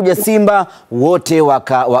baada ya kuja Simba wote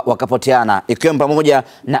wakapoteana, ikiwa pamoja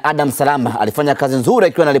na Adam Salamba, alifanya kazi nzuri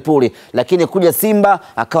akiwa na Lipuli, lakini kuja Simba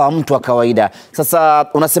akawa mtu wa kawaida. Sasa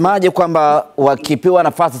unasemaje kwamba wakipewa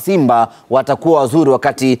nafasi Simba watakuwa wazuri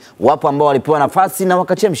wakati wapo ambao walipewa nafasi na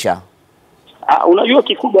wakachemsha? Unajua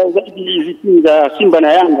kikubwa zaidi hizi timu za Simba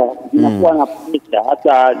na Yanga zinakuwa na pressure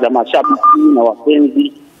hata za mashabiki na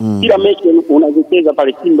wapenzi. Kila mechi unazocheza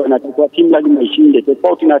pale Simba inatakiwa timu lazima ishinde,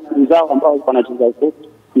 tofauti na timu zao ambao wanacheza huko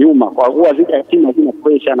nyuma. Kwa hiyo zile timu hazina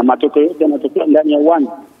pressure na matokeo yote yanatokea ndani ya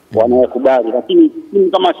uwanja wanayakubali. Lakini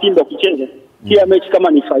timu kama Simba ukicheza kila mechi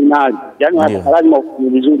kama ni finali, yani lazima ufanye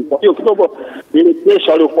vizuri. Kwa hiyo kidogo ile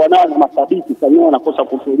pressure waliokuwa nayo na mashabiki kama wanakosa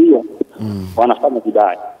kutulia, wanafanya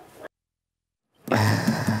vibaya.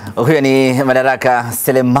 Huyo ni Madaraka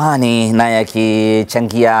Selemani naye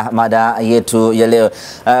akichangia mada yetu ya leo.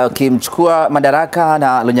 Ukimchukua Madaraka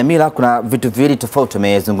na Lunyamila kuna vitu viwili tofauti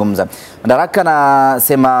tumezungumza. Madaraka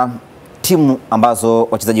anasema timu ambazo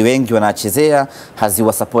wachezaji wengi wanachezea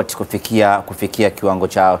haziwasupport kufikia kiwango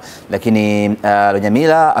chao, lakini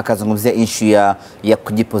Lunyamila akazungumzia issue ya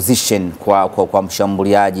kujiposition kwa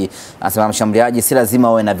mshambuliaji. Anasema mshambuliaji si lazima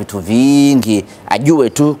awe na vitu vingi, ajue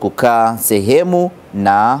tu kukaa sehemu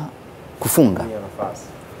na kufunga.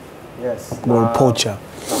 Ball poacher.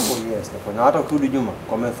 Yes, na hata ukirudi nyuma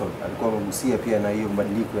kwa method alikuwa amegusia pia na hiyo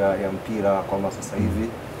mabadiliko ya mpira kwamba sasa hivi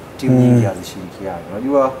timu nyingi hazishirikiani.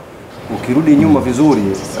 Unajua ukirudi nyuma vizuri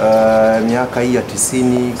miaka hii ya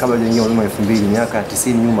 90 kabla ya nyuma 2000 miaka ya 90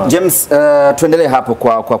 nyuma. James, tuendelee hapo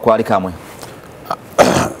kwa Ally Kamwe.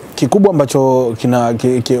 Kikubwa ambacho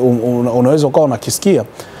unaweza ukawa unakisikia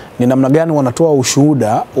ni namna gani wanatoa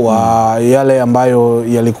ushuhuda wa yale ambayo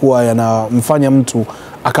yalikuwa yanamfanya mtu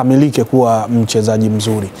akamilike kuwa mchezaji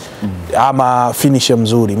mzuri ama finisher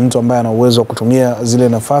mzuri, mtu ambaye ana uwezo wa kutumia zile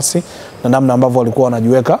nafasi na namna ambavyo walikuwa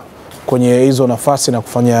wanajiweka kwenye hizo nafasi na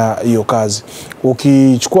kufanya hiyo kazi.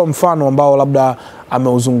 Ukichukua mfano ambao labda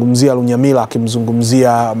ameuzungumzia Lunyamila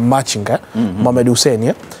akimzungumzia Machinga Mohamed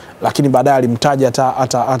Hussein, lakini baadaye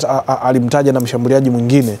alimtaja na mshambuliaji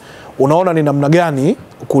mwingine, unaona ni namna gani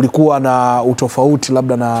kulikuwa na utofauti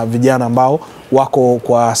labda na vijana ambao wako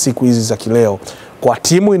kwa siku hizi za kileo, kwa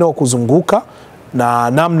timu inayokuzunguka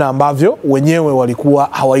na namna ambavyo wenyewe walikuwa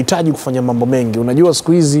hawahitaji kufanya mambo mengi. Unajua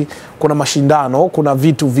siku hizi kuna mashindano, kuna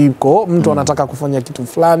vitu viko, mtu anataka kufanya kitu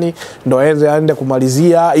fulani ndo aende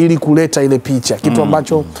kumalizia ili kuleta ile picha, kitu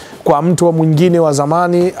ambacho kwa mtu wa mwingine wa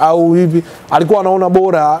zamani au hivi alikuwa anaona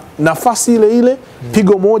bora nafasi ile ile,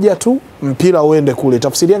 pigo moja tu mpira uende kule.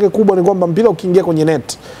 Tafsiri yake kubwa ni kwamba mpira ukiingia kwenye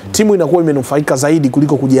net, timu inakuwa imenufaika zaidi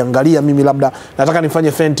kuliko kujiangalia mimi labda nataka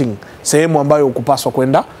nifanye feinting sehemu ambayo ukupaswa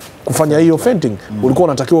kwenda kufanya hiyo feinting. Ulikuwa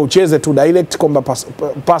unatakiwa ucheze tu direct kwamba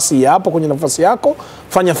pasi ya hapo kwenye nafasi yako,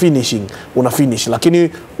 fanya finishing, una finish.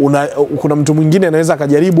 Lakini kuna mtu mwingine anaweza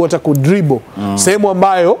akajaribu hata kudribble sehemu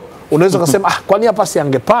ambayo unaweza kusema kwani hapa si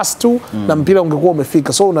angepass tu na mpira ungekuwa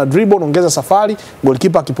umefika. So una dribble, unaongeza safari,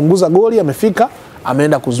 goalkeeper akipunguza goli amefika,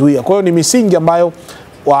 ameenda kuzuia. Kwa hiyo ni misingi ambayo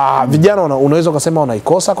vijana unaweza kusema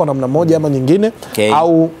wanaikosa kwa namna moja ama nyingine,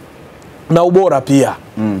 au na ubora pia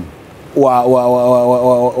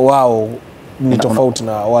wao ni tofauti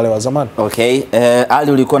na wale wa zamani. Okay,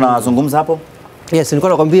 Ali ulikuwa unazungumza hapo? Yes, nilikuwa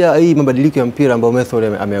nakwambia hii mabadiliko ya mpira ambayo Method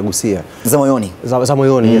ameyagusia. Zamoyoni.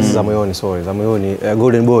 Zamoyoni, yes, Zamoyoni, sorry. Zamoyoni,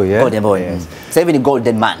 Golden Boy, yeah. Golden Boy. Yes. Sasa hivi ni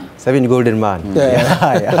Golden Man. Sasa hivi ni Golden Man.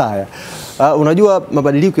 Haya. Unajua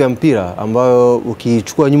mabadiliko ya mpira ambayo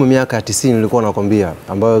ukichukua nyuma miaka ya 90 nilikuwa nakwambia,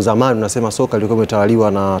 ambayo zamani unasema soka ilikuwa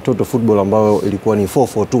imetawaliwa na total football ambayo ilikuwa ni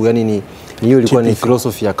 4-4-2, yani ni hiyo ilikuwa ni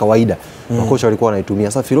philosophy ya kawaida. Makocha walikuwa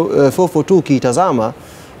wanaitumia. Sasa 4-4-2 ukitazama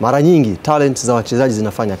mara nyingi talent za wachezaji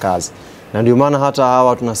zinafanya kazi. Na ndio maana hata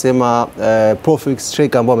hawa tunasema perfect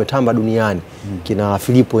striker ambao wametamba duniani, kina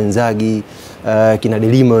Filippo Inzaghi, kina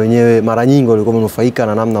Delima wenyewe, mara nyingi walikuwa wamenufaika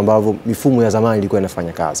na namna ambavyo mifumo ya zamani ilikuwa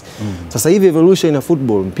inafanya kazi. Sasa hivi evolution ya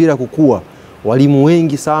football, mpira kukua, walimu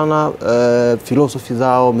wengi sana philosophy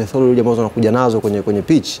zao, methodology ambazo wanakuja nazo kwenye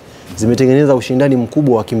pitch zimetengeneza ushindani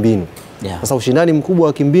mkubwa wa kimbinu. Sasa ushindani mkubwa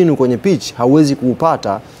wa kimbinu kwenye pitch hauwezi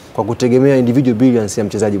kuupata kwa kutegemea individual brilliance ya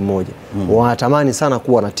mchezaji mmoja. Wanatamani sana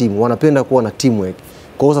kuwa na timu, wanapenda kuwa na teamwork.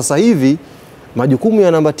 Kwa hiyo sasa hivi majukumu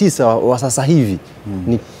ya namba 9 wa sasa hivi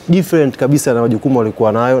ni different kabisa na majukumu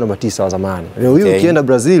walikuwa nayo namba 9 wa zamani. Leo hii ukienda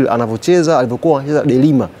Brazil anavyocheza, alivyokuwa anacheza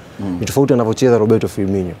Delima ni tofauti anavyocheza Roberto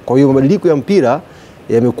Firmino. Kwa hiyo mabadiliko ya mpira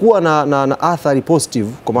yamekuwa na athari positive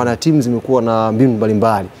kwa maana timu zimekuwa na mbinu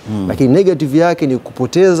mbalimbali. Lakini negative yake ni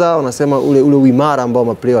kupoteza, wanasema ule uimara ambao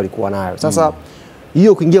maplayer walikuwa nayo. Sasa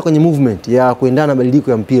hiyo kuingia kwenye movement ya kuendana na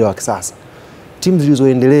mabadiliko ya mpira wa kisasa, timu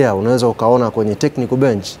zilizoendelea unaweza ukaona kwenye technical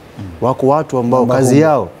bench wako watu ambao kazi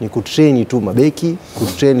yao ni kutrain tu mabeki,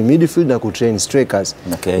 kutrain midfield na kutrain strikers.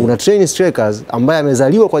 Una train strikers ambaye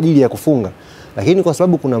amezaliwa kwa ajili ya kufunga, lakini kwa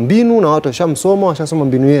sababu kuna mbinu na watu washasoma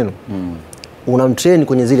mbinu yenu, unamtrain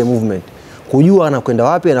kwenye zile movement, kujua anakwenda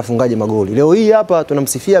wapi, anafungaje magoli. Leo hii hapa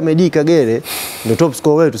tunamsifia Ahmed Kagere ndio top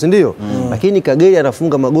scorer wetu, si ndio? Lakini Kagere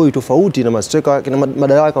anafunga magoli tofauti na mastreka na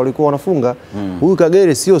Madaraka walikuwa wanafunga. Huyu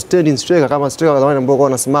Kagere sio standing striker kama striker zamani ambao walikuwa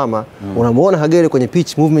wanasimama. Unamuona Kagere kwenye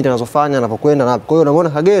pitch movement anazofanya, anapokwenda na. Kwa hiyo unamuona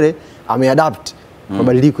Kagere ameadapt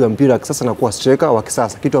mabadiliko ya mpira kisasa na kuwa striker wa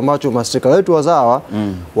kisasa, kitu ambacho mastreka wetu wazawa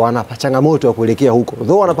wana changamoto ya kuelekea huko.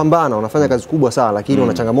 Though wanapambana, wanafanya kazi kubwa sana, lakini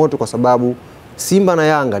wana changamoto kwa sababu Simba na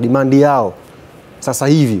Yanga demand yao sasa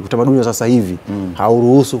hivi, utamaduni wa sasa hivi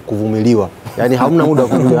hauruhusu kuvumiliwa. Yani hamna muda wa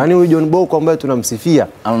kuvumilia. Yani huyu John Boko ambaye tunamsifia,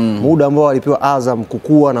 muda ambao alipewa Azam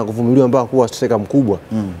kukua na kuvumiliwa mpaka kuwa striker mkubwa,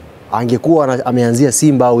 angekuwa ameanzia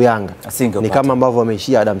Simba au Yanga, ni kama ambavyo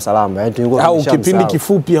ameishia Adam Salamba. Yani tulikuwa au kipindi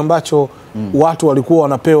kifupi ambacho watu walikuwa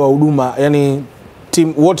wanapewa huduma, yani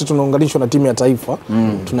timu wote tunaunganishwa na timu ya taifa,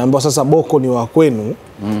 tunaambiwa sasa Boko ni wa kwenu.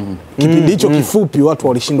 Kipindi hicho kifupi watu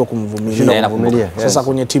walishindwa kumvumilia. Sasa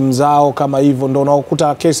kwenye timu zao kama hivyo ndio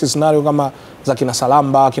unaokuta case scenario kama za kina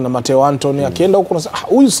Salamba, kina Mateo Anthony, akienda huko unasema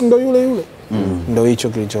huyu si ndio yule. Ndio hicho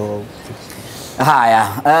kilicho. Haya,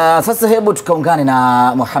 sasa hebu tukaungane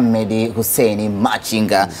na Mohamed Hussein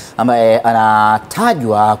Chinga ambaye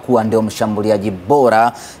anatajwa kuwa ndio mshambuliaji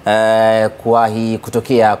bora kuwahi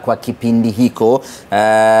kutokea kwa kipindi hiko,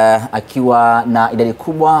 akiwa na idadi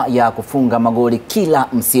kubwa ya kufunga magoli kila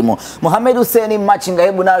msimu. Mohamed Hussein Chinga,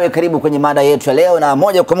 hebu nawe karibu kwenye mada yetu ya leo, na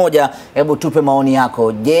moja kwa moja hebu tupe maoni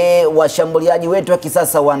yako. Je, washambuliaji wetu wa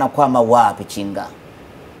kisasa wanakwama wapi Chinga?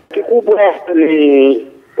 Kikubwa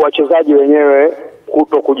ni wachezaji wenyewe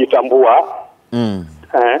kuto kujitambua.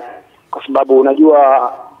 Kwa sababu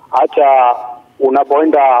unajua hata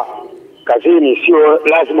unapoenda kazini sio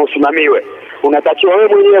lazima usimamiwe. Unatakiwa wewe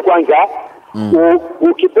mwenyewe kwanza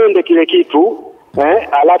ukipende kile kitu,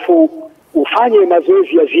 alafu ufanye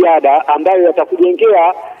mazoezi ya ziada ambayo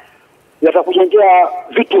yatakujengea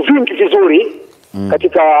vitu vingi vizuri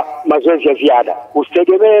katika mazoezi ya ziada.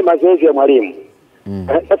 Usitegemee mazoezi ya mwalimu.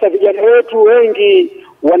 Sasa vijana wetu wengi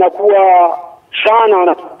wanakuwa sana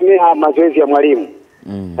wanatumia mazoezi ya mwalimu.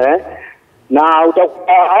 Na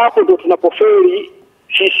hapo ndio tunapofeli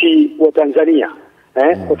sisi wa Tanzania.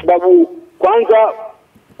 Kwa sababu kwanza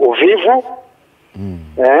uvivu,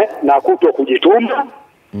 na kuto kujituma,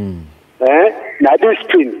 na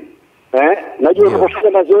discipline. Najua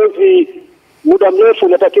unapofanya mazoezi muda mrefu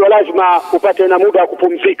unatakiwa lazima upate na muda wa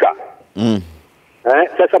kupumzika.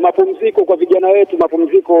 Sasa mapumziko kwa vijana wetu,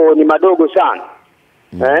 mapumziko ni madogo sana.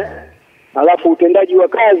 Alafu utendaji wa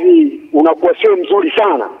kazi unakuwa sio mzuri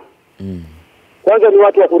sana. Kwanza ni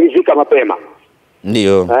watu wa kuridhika mapema.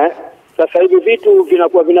 Ndio. Sasa hivi vitu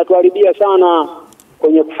vinakuwa vinatuharibia sana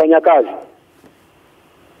kwenye kufanya kazi.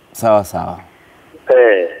 Sawa sawa.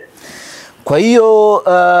 Kwa hiyo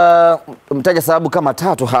mtaja sababu kama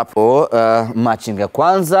tatu hapo, Chinga.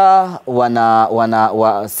 Kwanza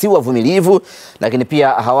si wavumilivu, lakini pia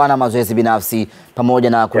hawana mazoezi binafsi pamoja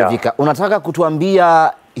na kuridhika. Unataka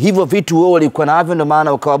kutuambia hivyo vitu wewe ulikuwa navyo ndio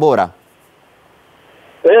maana ukawa bora?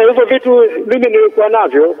 Hivyo vitu mimi nilikuwa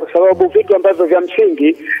navyo kwa sababu vitu ambavyo vya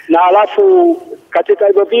msingi, na alafu katika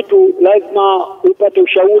hivyo vitu lazima upate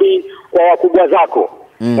ushauri kwa wakubwa zako.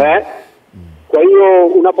 Kwa hiyo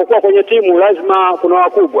unapokuwa kwenye timu lazima kuna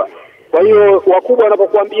wakubwa. Kwa hiyo wakubwa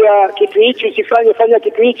wanapokuambia kitu hichi usifanye, fanya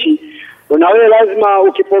kitu hichi, na wewe lazima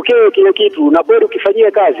ukipokee kile kitu na kweli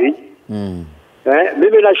ukifanyie kazi.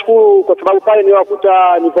 Mimi nashukuru kwa sababu pale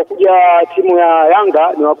nilipokuja timu ya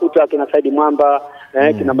Yanga niwakuta kina Saidi Mwamba,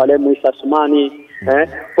 kina Malemu Isa Sumani.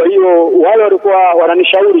 Kwa hiyo wale walikuwa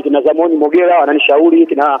wananishauri, kina Zamoyoni Mogella wananishauri,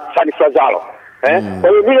 kina Sani Frazalo. Kwa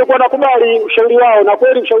hiyo mimi nilikuwa nakubali ushauri wao, na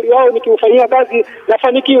kweli ushauri wao nikiufanyia kazi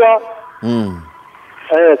nafanikiwa.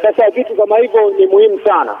 Sasa vitu kama hivyo ni muhimu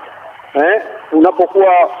sana.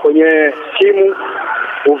 Unapokuwa kwenye timu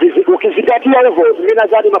ukizingatia hivyo, mimi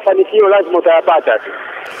nadhani mafanikio lazima utayapata tu.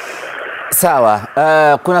 Sawa.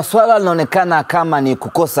 Kuna swala linaonekana kama ni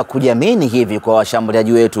kukosa kujiamini hivi kwa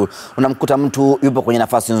washambuliaji wetu. Unamkuta mtu yupo kwenye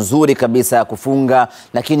nafasi nzuri kabisa ya kufunga,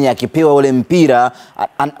 lakini akipewa ule mpira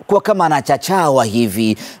kwa kama anachachawa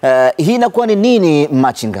hivi. Hii inakuwa ni nini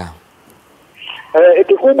Chinga?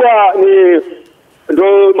 Kikubwa ni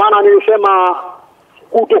ndio maana nilisema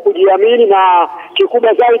kuto kujiamini, na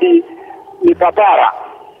kikubwa zaidi ni papara.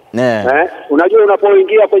 Unajua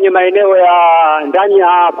unapoingia kwenye maeneo ya ndani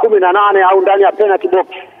ya 18 au ndani ya penalty box,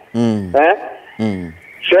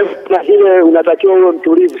 na ile unatakiwa uwe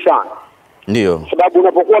mtulivu sana. Ndio. Sababu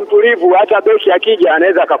unapokuwa mtulivu hata beki akija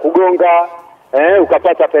anaweza akakugonga,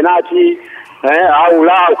 ukapata penalty, au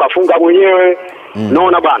la ukafunga mwenyewe.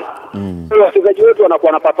 Naona bana. Wachezaji wetu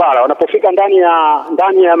wanakuwa na papara, wanapofika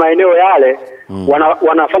ndani ya maeneo yale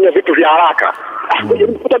wanafanya vitu vya haraka.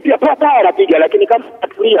 Mkuta pia papa anapiga, lakini kama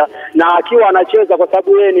atulia na akiwa anacheza, kwa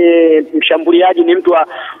sababu yeye ni mshambuliaji, ni mtu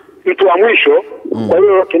wa mwisho. Kwa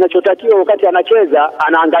hiyo kinachotakiwa wakati anacheza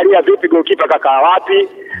anaangalia vipi goalkeeper kakaa wapi,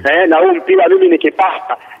 na huu mpira mimi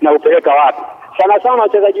nikipata na upeleka wapi. Sana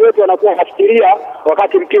wachezaji wetu wanakuwa wafikiria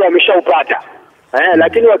wakati mpira ameshaupata.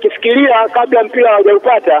 Lakini wakifikiria kabla mpira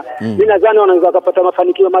hawajaupata, mimi nadhani wanaweza kupata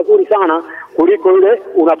mafanikio mazuri sana kuliko ile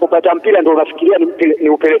unapopata mpira ndio unafikiria ni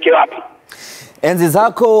upeleke wapi. Enzi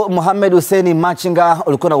zako Mohamed Hussein Chinga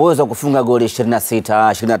ulikuwa na uwezo wa kufunga goli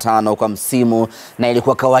 26, 25 kwa msimu, na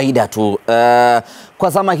ilikuwa kawaida tu. Kwa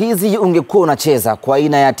zama hizi ungekuwa unacheza kwa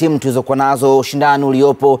aina ya timu tulizokuwa nazo, ushindani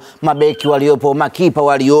uliopo, mabeki waliopo, makipa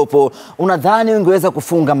waliopo, unadhani ungeweza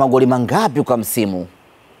kufunga magoli mangapi kwa msimu?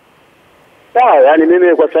 Yani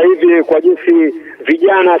mimi kwa sasa hivi, kwa jinsi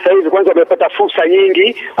vijana sasa hivi kwanza wamepata fursa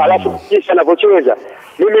nyingi, alafu jinsi anavyocheza,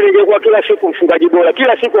 mimi ningekuwa kila siku mfungaji bora,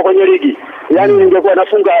 kila siku kwenye ligi. Yani ningekuwa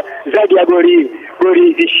nafunga zaidi ya goli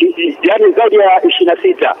yani zaidi ya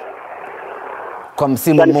 26 kwa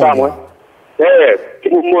msimu mmoja.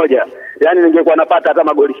 Timu mmoja. yani ningekuwa napata hata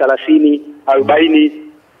magoli 30, 40.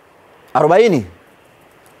 40?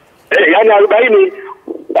 Yani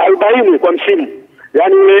 40 kwa msimu.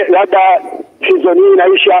 Yani labda season hii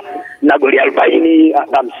inaisha na goli 40,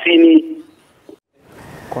 50.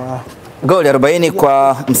 Kwa Goli 40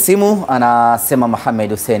 kwa msimu, anasema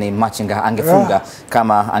Mohamed Hussein Chinga angefunga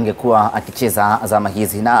kama angekuwa akicheza zama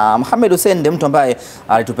hizi. Na Mohamed Hussein ndiye mtu ambaye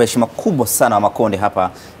alitupa heshima kubwa sana wa makonde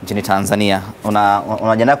hapa nchini Tanzania.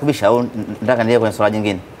 Unajiandaa kubisha au nataka niende kwenye swala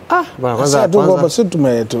jingine? bwana kwanza sisi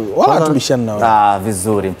wala tubishana na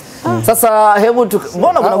vizuri. Sasa hebu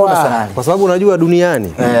mbona kuna muda sana? Kwa sababu unajua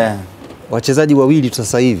duniani wachezaji wawili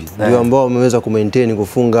sasa hivi ndio ambao wameweza kumaintain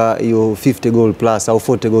kufunga hiyo 50 goal plus au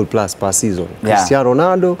 40 goal plus per season. Cristiano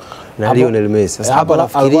Ronaldo na Lionel Messi. Sasa hapa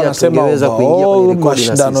nafikiria tungeweza kuingia kwenye rekodi na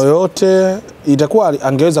mashindano yote, itakuwa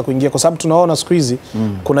angeweza kuingia kwa sababu tunaona siku hizi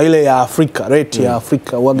kuna ile ya Afrika, rate ya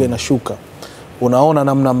Afrika huaga inashuka. Unaona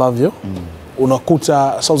namna ambavyo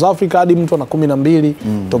unakuta South Africa hadi mtu ana 12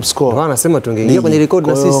 top scorer. Bwana nasema tungeingia kwenye rekodi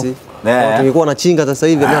na sisi. Tungekuwa na Chinga sasa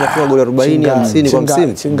hivi ambaye anafunga goli 40 50 kwa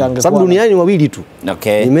msimu. Sababu duniani wawili tu.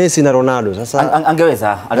 Ni Messi na Ronaldo. Sasa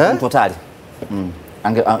angeweza alimtotali.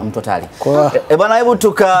 Mtotali. Bwana hebu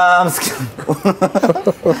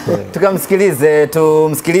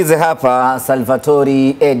tumsikilize hapa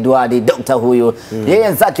Salvatory Edward Doctor huyu. Yeye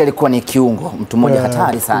nzake alikuwa ni kiungo, mtu mmoja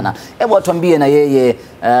hatari sana. Hebu atuambie na yeye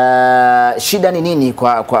shida ni nini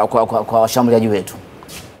kwa washambuliaji wetu?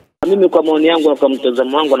 Mimi kwa maoni yangu na kwa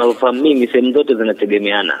mtazamo wangu na ufahamu mimi sehemu zote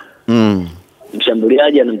zinategemeana.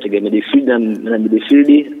 Mshambuliaji anamtegemea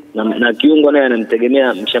midfield na kiungo naye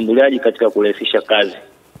anamtegemea mshambuliaji katika kurahisisha kazi.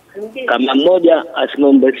 Kama mmoja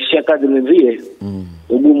asimrahisishia kazi mwenzie,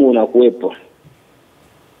 ugumu unakuwepo.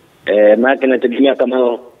 Maana inategemea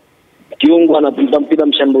kama kiungo anapompa mpira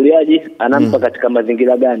mshambuliaji anampa katika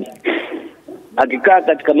mazingira gani. Akikaa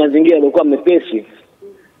katika mazingira yaliokuwa mepesi,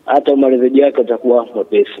 hata umalizaji wake utakuwa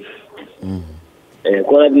mwepesi.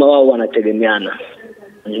 Kwa lazima wao wanategemeana.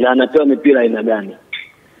 Na anapewa mipira aina gani.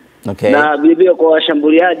 Na vile kwa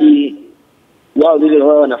washambuliaji wao vile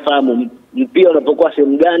wao wanafahamu mpira unapokuwa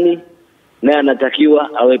sehemu gani na anatakiwa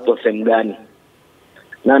awepo sehemu gani.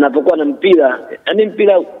 Na anapokuwa na mpira, yani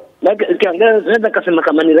mpira ukiangalia kusema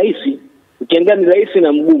kama ni rahisi, ukiangalia ni rahisi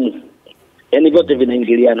na mgumu. Yani vyote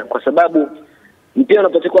vinaingiliana kwa sababu mpira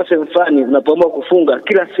unapokuwa sehemu fulani unapoamua kufunga,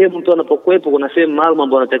 kila sehemu mtu anapokuepo kuna sehemu maalum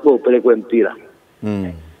ambayo anatakiwa upelekwe mpira.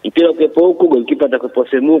 Mpira ukiwepo huko golikipa atakuwepo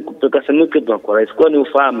sehemu huko, kutoka sehemu huko kwa rahisi. Kwa ni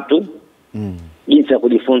ufahamu tu jinsi ya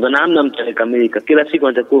kujifunza na hamna mtu aliyekamilika. Kila siku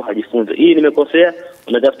anatakiwa ajifunze. Hii nimekosea,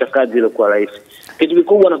 unatafuta kazi ile kwa rahisi. Kitu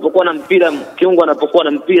kikubwa anapokuwa na mpira, kiungo anapokuwa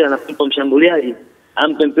na mpira na kumpa mshambuliaji,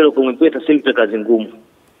 ampe mpira kwa mpira, simpe kazi ngumu.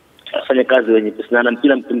 Afanye kazi yenye pesa na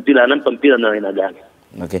mpira anampa mpira na aina gani.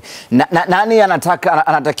 Nani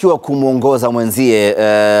anatakiwa kumuongoza mwenzie,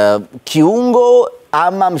 kiungo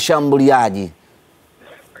ama mshambuliaji?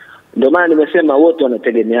 Ndio maana nimesema wote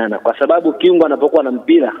wanategemeana kwa sababu kiungo anapokuwa na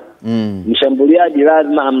mpira mshambuliaji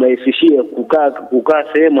lazima amrahisishie kukaa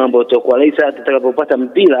sehemu ambayo itakuwa rahisi atakapopata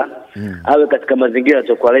mpira awe katika mazingira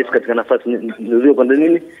yatakuwa rahisi katika nafasi nzuri kwa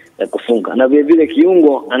nini ya kufunga. Na vile vile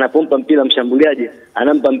kiungo anapompa mpira mshambuliaji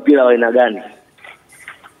anampa mpira wa aina gani.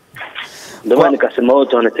 Ndio maana nikasema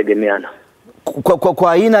wote wanategemeana.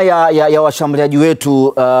 Kwa aina ya washambuliaji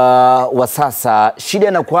wetu wa sasa, shida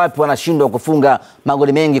inakuwa wapi wanashindwa kufunga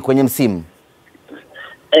magoli mengi kwenye msimu?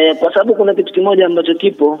 Kwa sababu kuna kitu kimoja ambacho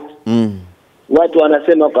kipo watu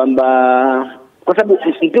wanasema kwamba kwa sababu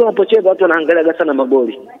mpira unapocheza watu wanaangalia sana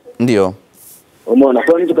magoli. Ndio. Umeona,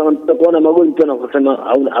 kwa nini kama tutakuona magoli mtu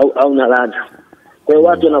anakusema au na ladha. Kwa hiyo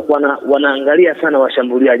watu wanaangalia sana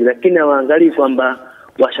washambuliaji lakini hawaangalii kwamba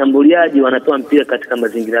washambuliaji wanatoa mpira katika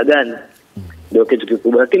mazingira gani. Ndio kitu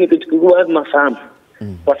kikubwa. Lakini kitu kikubwa lazima fahamu.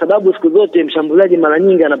 Kwa sababu siku zote mshambuliaji mara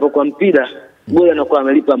nyingi anapokuwa mpira goli anakuwa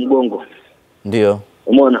amelipa mgongo. Ndio.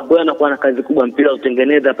 Umeona? Kwa hiyo anakuwa na kazi kubwa, mpira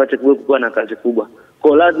utengeneza apate kuwa na kazi kubwa.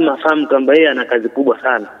 Kwa lazima fahamu kwamba yeye ana kazi kubwa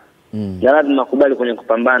sana. Na lazima akubali kwenye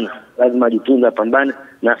kupambana. Lazima ajitunze apambane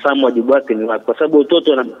na fahamu wajibu wake ni wapi. Kwa sababu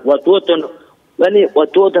watu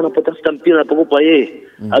wote wanapotafuta mpira anapokupa yeye,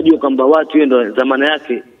 ajue kwamba watu hiyo ndio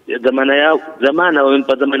zamana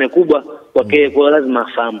wamempa zamani kubwa kwake, kwa lazima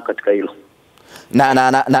afahamu katika hilo.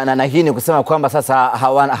 Na hii ni kusema kwamba sasa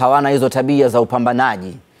hawana hizo tabia za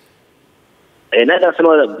upambanaji. Naweza kusema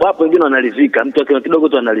wapo wengine wanalizika, mtu akiwa kidogo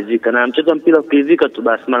tu analizika na mchezo mpira ukilizika tu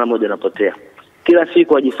basi mara moja anapotea. Kila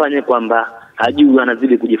siku ajifanye kwamba hajui,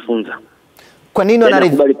 anazidi kujifunza. Kwa nini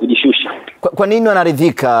wanakubali kujishusha? Kwa nini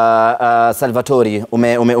wanaridhika Salvatory?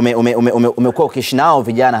 Umekuwa ukiishi nao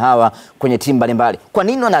vijana hawa kwenye timu mbalimbali. Kwa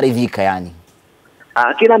nini wanaridhika yani?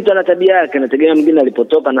 Kila mtu ana tabia yake, nategemea mwingine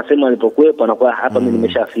alipotoka anasema alipokuepo anakuwa hapa mimi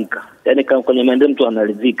nimeshafika. Yaani kama kwenye maendeleo mtu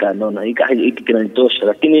anaridhika, naona hiki kinanitosha,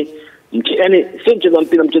 lakini yani sio mchezo wa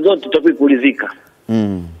mpira, mchezo wote tutakuwa kuridhika.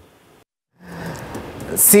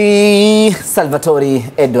 Si Salvatory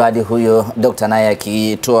Edward huyo Dr. naye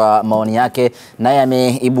akitoa maoni yake, naye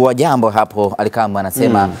ameibua jambo hapo. Ally Kamwe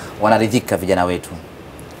anasema wanaridhika vijana wetu.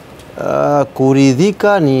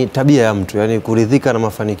 Kuridhika ni tabia ya mtu, yani kuridhika na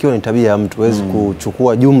mafanikio ni tabia ya mtu. Huwezi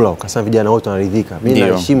kuchukua jumla ukasema vijana wote wanaridhika. Mimi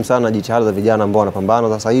naheshimu sana jitihada za vijana ambao wanapambana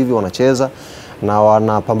sasa hivi, wanacheza na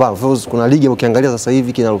wanapambana. Kuna ligi ukiangalia sasa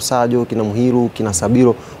hivi kina Lusajo, kina Muhiru, kina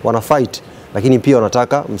Sabiro wana fight, lakini pia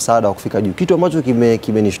wanataka msaada wa kufika juu. Kitu ambacho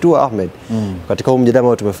kimenishtua Ahmed katika huu mjadala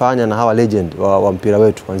ambao tumefanya na hawa legend wa mpira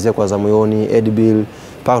wetu, kuanzia kwa Zamoyoni, Edibily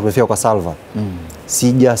mpaka tumefika kwa Salva.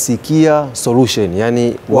 Sijasikia solution,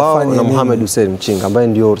 yani wao na Mohamed Hussein Chinga ambaye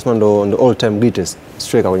ndio all time greatest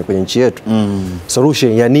striker kwenye nchi yetu.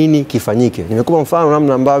 Solution ya nini kifanyike? Nimekupa mfano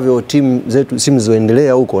namna ambavyo timu zetu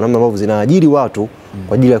zinazoendelea huko, namna ambavyo zinaajiri watu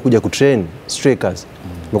kwa ajili ya kuja kutrain strikers.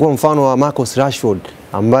 Nimekupa mfano wa Marcus Rashford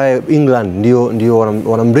ambaye England ndio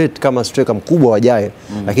wanamrate kama striker mkubwa wajaye,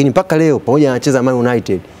 lakini mpaka leo pamoja anacheza Man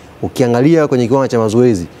United, ukiangalia kwenye kiwanja cha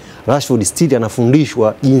mazoezi Rashford still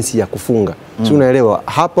anafundishwa jinsi ya kufunga. Si unaelewa?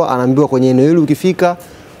 Hapa anaambiwa kwenye eneo hili ukifika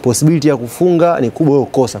possibility ya kufunga ni kubwa, wewe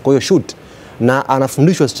kosa. Kwa hiyo shoot. Na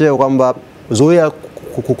anafundishwa striker kwamba zoea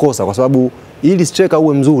kukosa, kwa sababu ili striker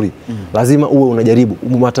uwe mzuri lazima uwe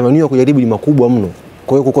unajaribu. Matamanio ya kujaribu ni makubwa mno.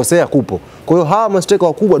 Kwa hiyo kukosea kupo. Kwa hiyo hawa mastrika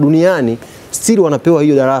wakubwa duniani still wanapewa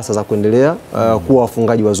hiyo darasa za kuendelea kuwa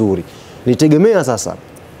wafungaji wazuri. Nitegemea sasa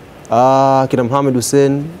kina Mohamed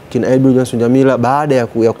Hussein, kina Edibily Lunyamila baada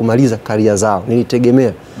ya kumaliza karia zao,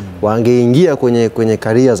 nilitegemea wangeingia kwenye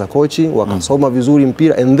karia za coaching, wakasoma vizuri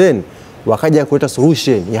mpira, and then wakaja kuleta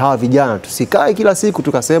solution ya hawa vijana. Tusikae kila siku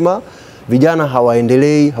tukasema vijana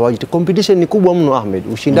hawaendelei, competition ni kubwa mno Ahmed.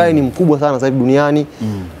 Ushindani ni mkubwa sana sasa hivi duniani.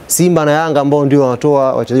 Simba na Yanga ambao ndio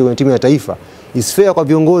wanatoa wachezaji kwenye timu ya taifa. Is fair kwa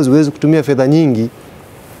viongozi uweze kutumia fedha nyingi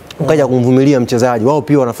ukaja kumvumilia mchezaji. Wao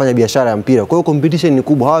pia wanafanya biashara ya mpira. Kwa hiyo competition ni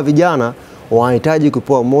kubwa. Hawa vijana wanahitaji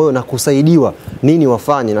kupewa moyo na kusaidiwa nini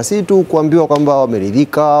wafanye, na si tu kuambiwa kwamba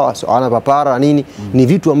wameridhika, hawana papara nini. Ni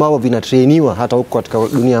vitu ambavyo vinatrainiwa hata huko katika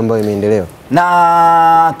dunia ambayo imeendelea.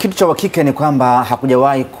 Na kitu cha hakika ni kwamba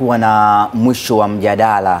hakujawahi kuwa na mwisho wa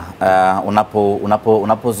mjadala.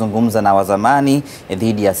 Unapozungumza na wazamani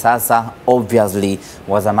dhidi ya sasa, obviously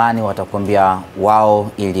wazamani watakwambia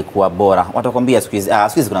wao ilikuwa bora. Watakwambia siku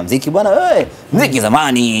hizi kuna muziki bwana, wewe muziki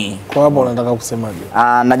zamani. Kwa hapo unataka kusemaje?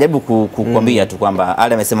 Najaribu kukwambia tu kwamba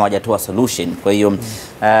Ally amesema hajatoa solution. Kwa hiyo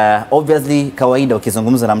obviously kawaida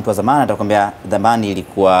ukizungumza na mtu wa zamani atakwambia zamani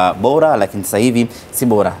ilikuwa bora, lakini sasa hivi si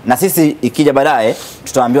bora. Na sisi ikija baadaye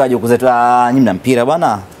tutaambiwa juku zetu nyinyi mna mpira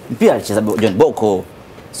bwana, mpira alicheza John Boko.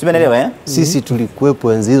 Simenelewa Sisi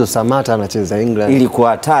tulikuwepo enzi hizo, Samata anacheza England. Ilikuwa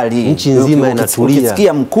hatari. Nchi nzima inatulia.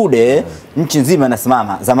 Ukisikia Mkude, nchi nzima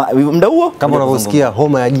inasimama. Muda huo kama unavyosikia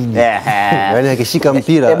homa ya jiji. Yaani akishika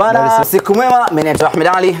mpira. Bana, siku mwema. Mimi ni Ahmed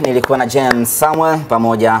Ally, nilikuwa na James Samwel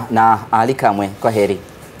pamoja na Ally Kamwe. Kwaheri.